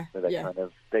 Yeah, so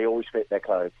they always fit their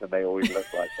clothes and they always look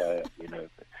like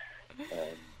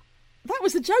That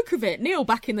was the joke of it. Neil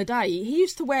back in the day, he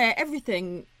used to wear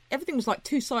everything. Everything was like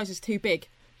 2 sizes too big.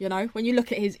 When you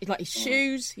look at his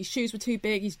shoes were too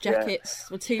big. His jackets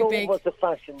were too big. Was the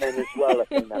fashion then as well? I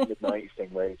think that mid-90s thing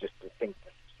where he just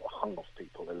hung off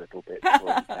people a little bit,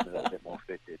 before he became a little bit more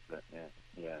fitted. But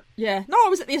yeah. No, I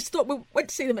was at the Astoria. We went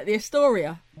to see them at the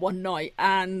Astoria one night,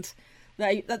 and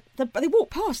they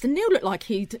walked past, and Neil looked like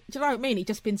do you know what I mean? He'd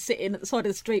just been sitting at the side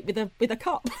of the street with a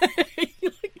cup.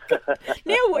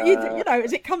 Neil, what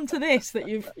has it come to this that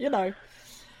you're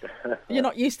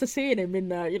not used to seeing him in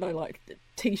like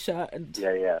t-shirt and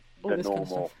all this kind of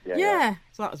stuff.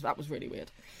 So that was really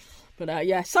weird. But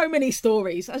so many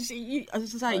stories. As I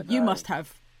say, you must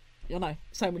have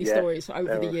so many stories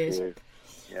over the years.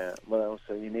 Yeah, well,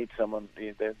 also you need someone.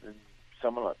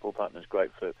 Someone like Paul Putner's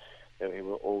great for. He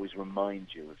will always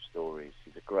remind you of stories.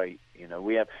 He's a great.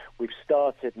 We've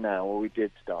started now, or we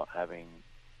did start having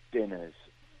dinners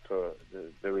for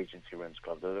the Regency Rooms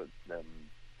Club, the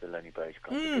Lenny Beige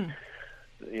Club.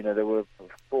 There were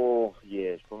 4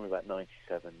 years, probably about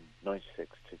 96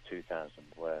 to 2000,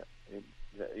 where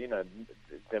you know,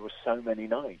 there were so many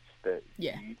nights that,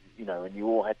 you know, and you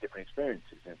all had different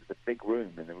experiences. And it was a big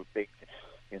room, and there were big,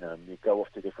 you know, you go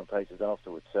off to different places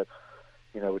afterwards. So,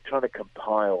 you know, we're trying to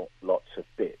compile lots of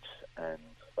bits and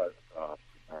photographs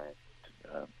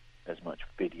and as much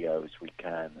video as we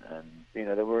can. And, you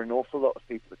know, there were an awful lot of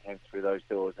people that came through those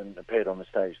doors and appeared on the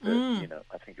stage that, you know,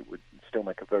 I think it would still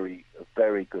make a very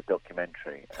good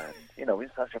documentary. And, you know,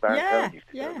 it's such a Baron Cohen used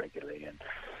to do it regularly. And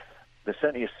there's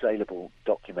certainly a saleable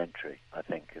documentary, I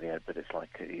think, but it's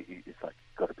like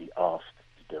got to be asked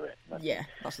to do it.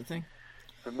 That's the thing.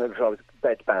 Remember, if I was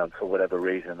bedbound for whatever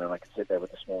reason, and I could sit there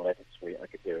with a small edit suite, I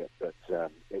could do it, but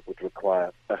it would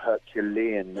require a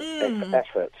Herculean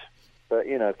effort. But,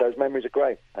 you know, those memories are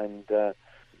great. And do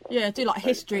like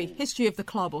history of the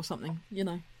club or something, you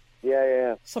know.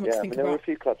 Yeah. Something to think there about. were a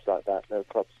few clubs like that. There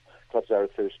were Club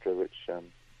Zarathustra, which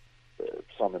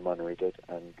Simon Munnery did,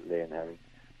 and Lee and Harry,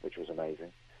 which was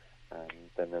amazing. And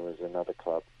then there was another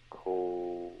club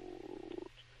called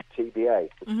TBA,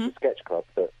 which is a sketch club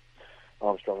that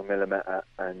Armstrong and Miller met at,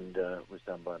 and was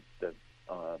done by the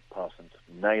Parsons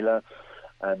Naylor,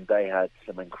 and they had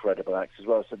some incredible acts as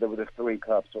well. So there were the three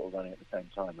clubs sort of running at the same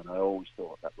time, and I always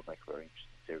thought that would make a very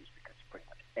interesting series, because pretty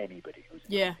much anybody who was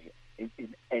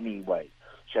in any way,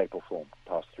 shape or form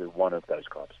passed through one of those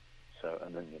clubs. So,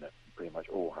 and then, you know, pretty much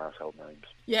all household names.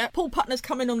 Yeah, Paul Putner's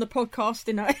coming on the podcast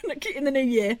in the new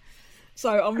year,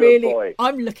 so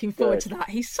I'm looking forward to that.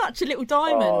 He's such a little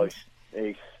diamond.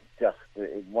 He's just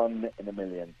one in a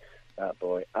million, that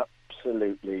boy.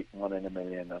 Absolutely one in a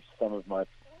million. That's some of my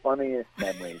funniest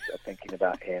memories of thinking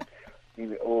about him. He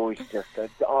would always just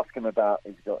ask him about,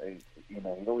 he'd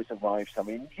always arrive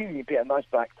somewhere. You'd be a nice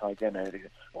black tie dinner. And he'd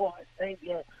go,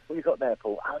 yeah, what you got there,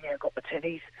 Paul? Oh, yeah, I've got my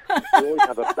tinnies. We always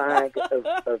have a bag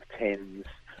of tins.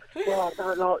 Well, I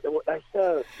don't like what they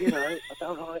serve, you know. I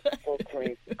don't like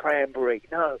cream, cranberry.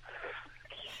 No.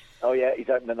 Oh, yeah, he's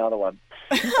opened another one.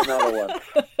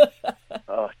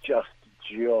 Oh, just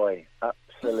joy.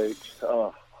 Absolute.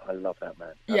 Oh, I love that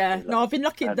man. Yeah, no, I've been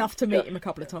lucky enough to meet him a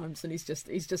couple of times, and he's just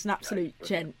an absolute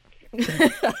gent.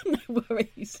 No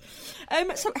worries.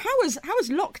 So how has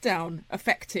lockdown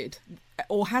affected,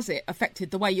 or has it affected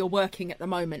the way you're working at the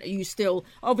moment? Are you still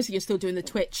doing the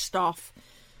Twitch stuff?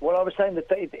 Well, I was saying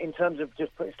that in terms of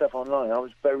just putting stuff online, I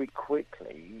was very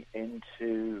quickly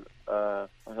into. I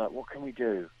was like, what can we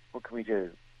do?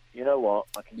 You know what?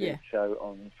 I can do a show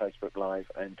on Facebook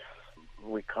Live, and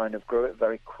we kind of grew it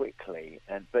very quickly.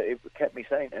 But it kept me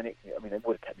sane, and it would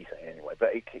have kept me sane anyway.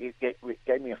 But it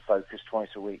gave me a focus twice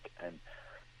a week, and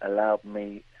allowed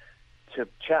me to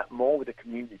chat more with the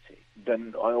community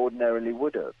than I ordinarily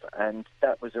would have, and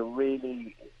that was a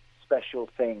really special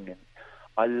thing. And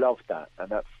I loved that, and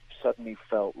that suddenly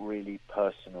felt really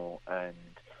personal, and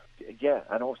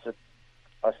also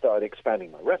I started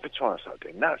expanding my repertoire. I started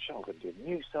doing that show, I'm going to do a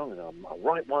new song, and I'll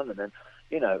write one, and then,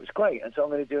 you know, it was great. And so I'm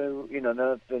going to do, you know,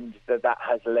 another thing that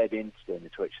has led into doing the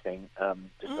Twitch thing,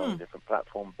 just on a different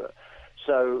platform. But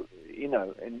so, you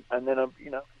know, and then I'm,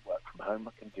 you know, work from home.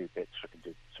 I can do bits. I can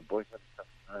do some voice stuff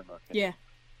from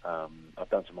home. I've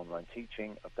done some online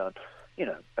teaching. I've done, you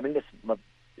know, I mean, listen, my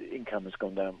income has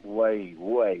gone down way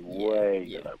below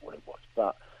what it was,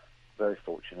 but very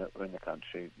fortunate. We're in the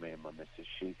country, me and my missus.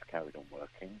 She's carried on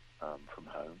working from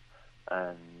home,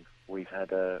 and we've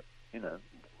had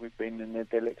we've been in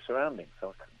idyllic surroundings.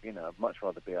 So, you know, I'd much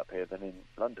rather be up here than in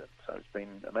London. So it's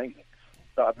been amazing.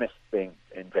 But I've missed being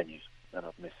in venues, and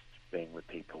I've missed being with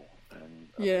people, and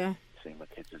seeing my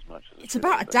kids as much as it's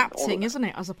about adapting, isn't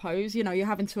it? I suppose, you know, you're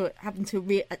having to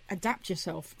adapt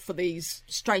yourself for these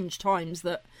strange times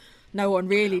that no one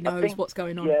really knows what's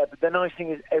going on. Yeah, but the nice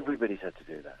thing is everybody's had to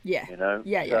do that. Yeah. You know?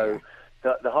 Yeah.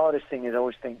 The hardest thing is, I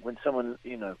always think, when someone,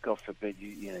 you know, God forbid,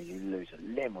 you lose a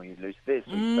limb, or you lose this,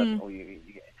 or you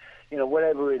know,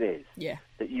 whatever it is,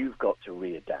 that you've got to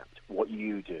readapt what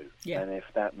you do. Yeah. And if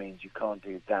that means you can't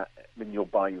do that when you're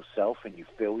by yourself and you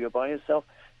feel you're by yourself,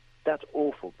 that's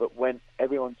awful. But when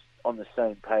everyone's on the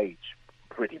same page,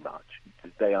 pretty much,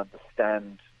 they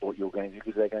understand what you're going through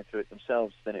because they're going through it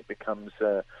themselves, then it becomes,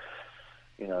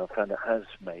 you know, kind of has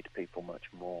made people much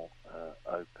more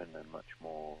open and much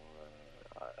more,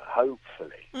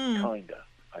 hopefully,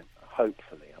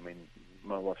 hopefully. I mean,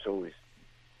 my wife's always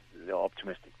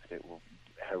optimistic that it will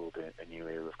herald a new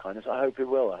era of kindness. I hope it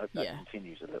will. I hope that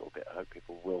continues a little bit. I hope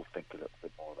people will think a little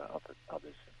bit more about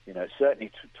others. You know, it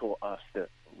certainly taught us that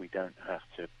we don't have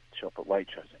to shop at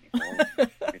Waitrose anymore.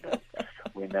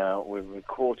 You know, we're a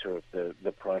quarter of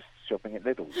the price shopping at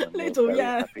Lidl's. Lidl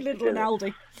and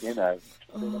Aldi. You know,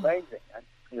 it's been amazing. And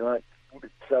you're like,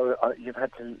 so I've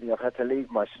had to leave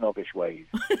my snobbish ways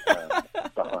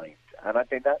behind, and I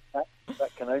think that's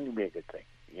that can only be a good thing.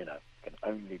 Can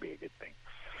only be a good thing.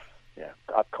 Yeah.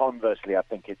 Conversely, I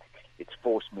think it's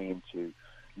forced me into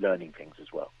learning things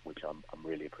as well, which I'm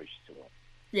really appreciative of.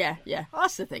 Yeah. Well,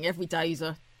 that's the thing. Every day's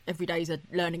a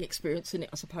learning experience, isn't it?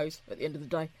 I suppose at the end of the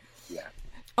day. Yeah.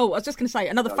 Oh, I was just going to say,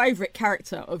 another favourite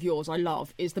character of yours I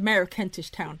love is the Mayor of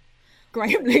Kentish Town,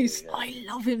 Graham Luce. Yeah. I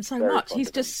love him so much.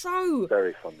 He's just so...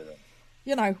 Very fond of him.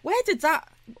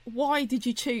 Why did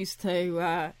you choose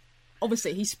to...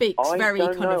 obviously, he speaks very I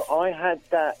don't know. I had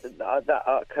that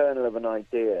kernel of an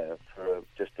idea for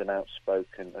just an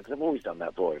outspoken... Because I've always done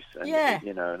that voice. And,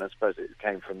 and I suppose it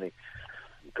came from the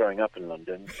growing up in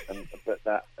London. But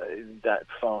that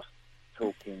fast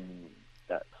talking...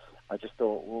 I just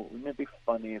thought, well, wouldn't it be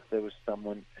funny if there was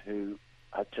someone who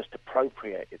had just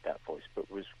appropriated that voice, but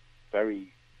was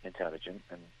very intelligent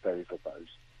and very verbose,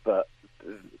 but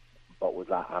with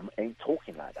that, I ain't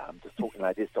talking like that. I'm just talking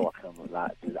like this so I can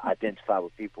identify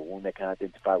with people. When they can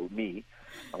identify with me,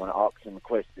 I want to ask them a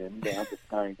question. They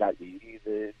understand exactly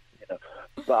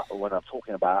But when I'm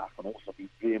talking about, I can also be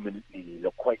vehemently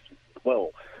loquacious as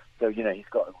well. So he's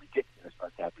got a ridiculous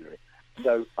vocabulary.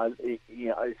 So I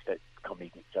expect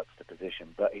comedy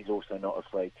juxtaposition, but he's also not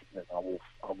afraid to. I will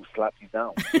slap you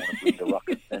down. I want to bring the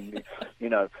ruckus, and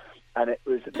and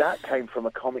that came from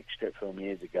a comic strip film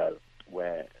years ago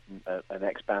where an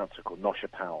ex-bouncer called Nosha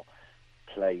Powell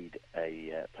played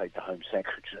the Home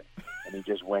Secretary, and he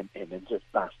just went in and just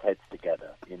bashed heads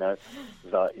together. It was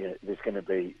like, we're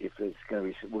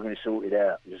going to sort it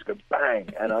out. Just go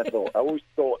bang, and I always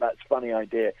thought that's a funny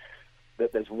idea.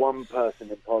 That there's one person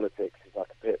in politics who's like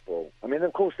a pit bull. I mean,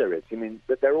 of course there is.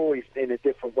 But they're always in a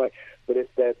different way. But if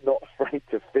they're not afraid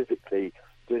to physically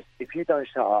just, if you don't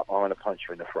shut up, I'm going to punch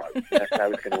you in the throat. That's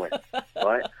how it's going to win,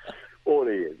 right? All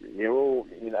of you. You're all,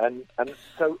 and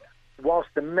so whilst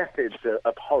the methods are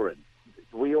abhorrent,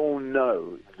 we all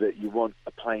know that you want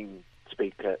a plain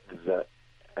speaker that,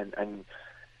 and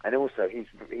also he's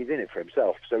in it for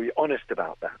himself. So you're honest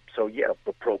about that. So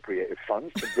appropriated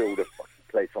funds to build a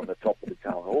place on the top of the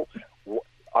town hall.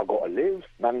 I got to live,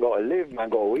 man got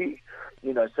to eat.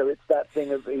 So it's that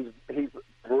thing of he's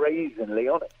brazenly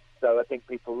honest. So I think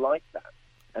people like that,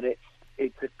 and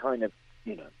it's a kind of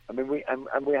we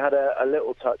had a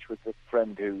little touch with a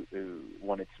friend who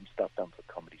wanted some stuff done for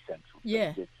Comedy Central.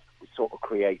 Yeah, so we sort of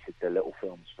created the little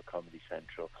films for Comedy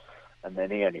Central, and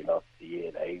then he only lasted a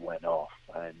year. There he went off,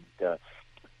 and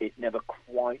it never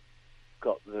quite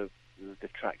got the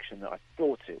traction that I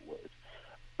thought it would.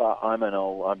 But I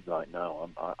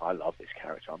love this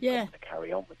character. I'm going to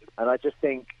carry on with it. And I just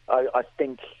think, I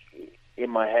think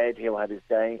in my head he'll have his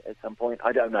day at some point.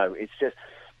 I don't know. It's just,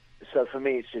 so for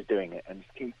me, it's just doing it and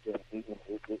keep doing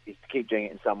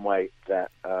it in some way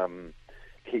that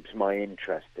keeps my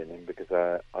interest in him, because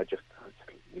it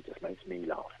just makes me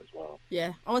laugh as well.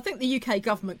 Yeah. Oh, I think the UK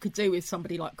government could do with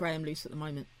somebody like Graham Luce at the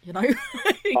moment, I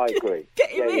agree. Get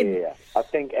him in. Yeah. I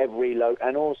think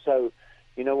and also,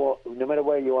 you know what? No matter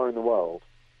where you are in the world,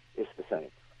 it's the same.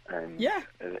 And,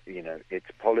 it's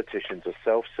politicians are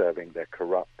self-serving, they're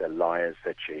corrupt, they're liars,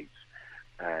 they're cheats.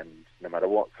 And no matter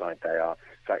what side they are,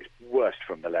 in fact, it's worse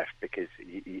from the left, because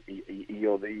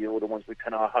you're the ones we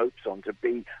pin our hopes on to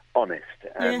be honest.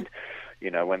 And,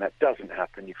 when that doesn't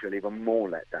happen, you feel even more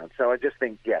let down. So I just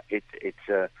think, it's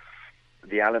the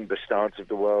Alan Bastards of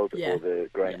the world or the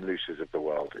Graham Luces of the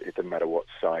world. It doesn't matter what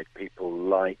side. People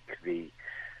like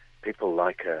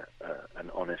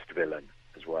an honest villain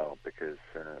as well, because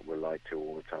we're lied to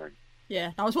all the time.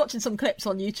 Yeah, I was watching some clips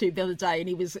on YouTube the other day, and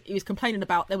he was complaining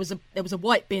about there was a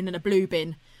white bin and a blue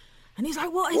bin, and he's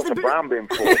like, "What's the brown bin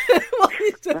for?"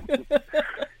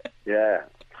 Yeah,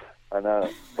 I know.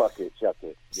 Fuck it, chuck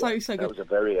it. So good. That was a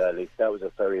very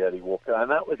early walk,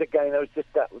 and that was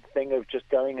just that thing of just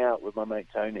going out with my mate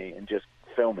Tony and just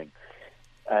filming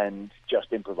and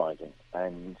just improvising,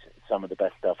 and some of the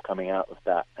best stuff coming out of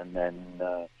that. And then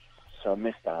so I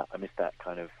missed that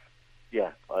kind of.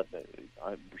 Yeah, we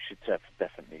should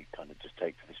definitely kind of just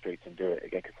take to the streets and do it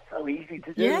again, because it's so easy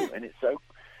to do, and it's so,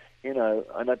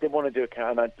 and I did want to do a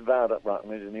character, and I vowed up, right, I'm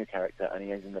going to do a new character, and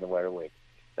he isn't going to wear a wig.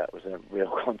 That was a real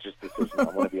conscious decision. I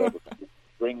want to be able to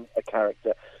bring a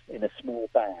character in a small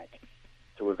bag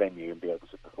to a venue and be able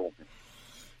to perform it.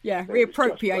 Yeah, so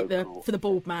reappropriate for the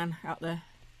bald man out there.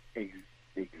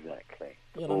 Exactly.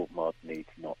 The bald mod needs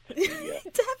not to be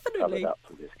definitely covered up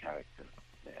for this character.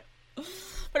 Yeah.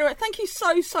 But anyway, thank you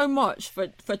so much for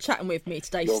chatting with me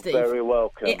today, You're Steve. You're very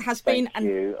welcome. It has been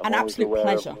an absolute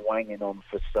pleasure. I'm wanging on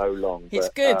for so long. It's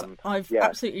good. I've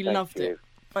absolutely loved it.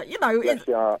 But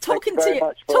talking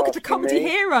to comedy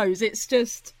heroes, it's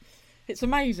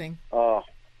amazing. Oh,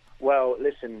 well,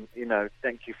 listen,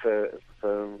 thank you for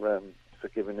for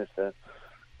giving us a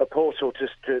portal to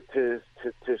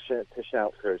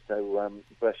shout through. So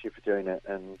bless you for doing it,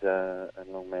 and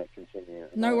long may it continue.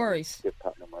 No worries. Give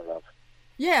Putnam my love.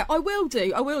 Yeah, I will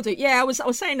do. Yeah, I was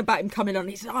saying about him coming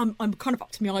on. I'm kind of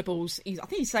up to my eyeballs. I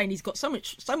think he's saying he's got so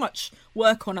much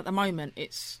work on at the moment.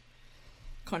 It's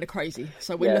kind of crazy.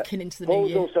 So we're looking into the Paul's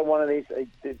new year. Also one of these.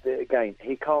 Again,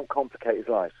 he can't complicate his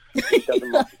life. He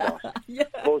doesn't multitask. Yeah.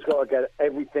 Paul's got to get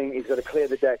everything. He's got to clear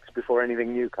the decks before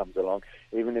anything new comes along,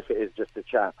 even if it is just a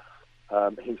chat.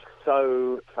 He's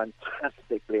so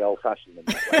fantastically old-fashioned in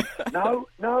that way.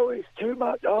 No, it's too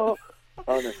much. Oh,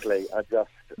 honestly,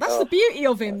 That's the beauty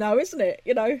of him, though, isn't it?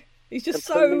 You know, he's just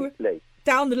so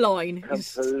down the line.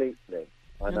 Completely,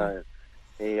 I know.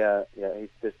 He's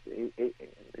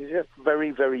just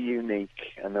very, very unique,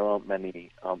 and there aren't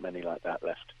many like that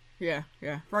left. Yeah,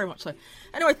 very much so.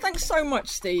 Anyway, thanks so much,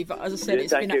 Steve. As I said,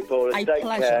 it's been a Take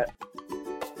pleasure. Care.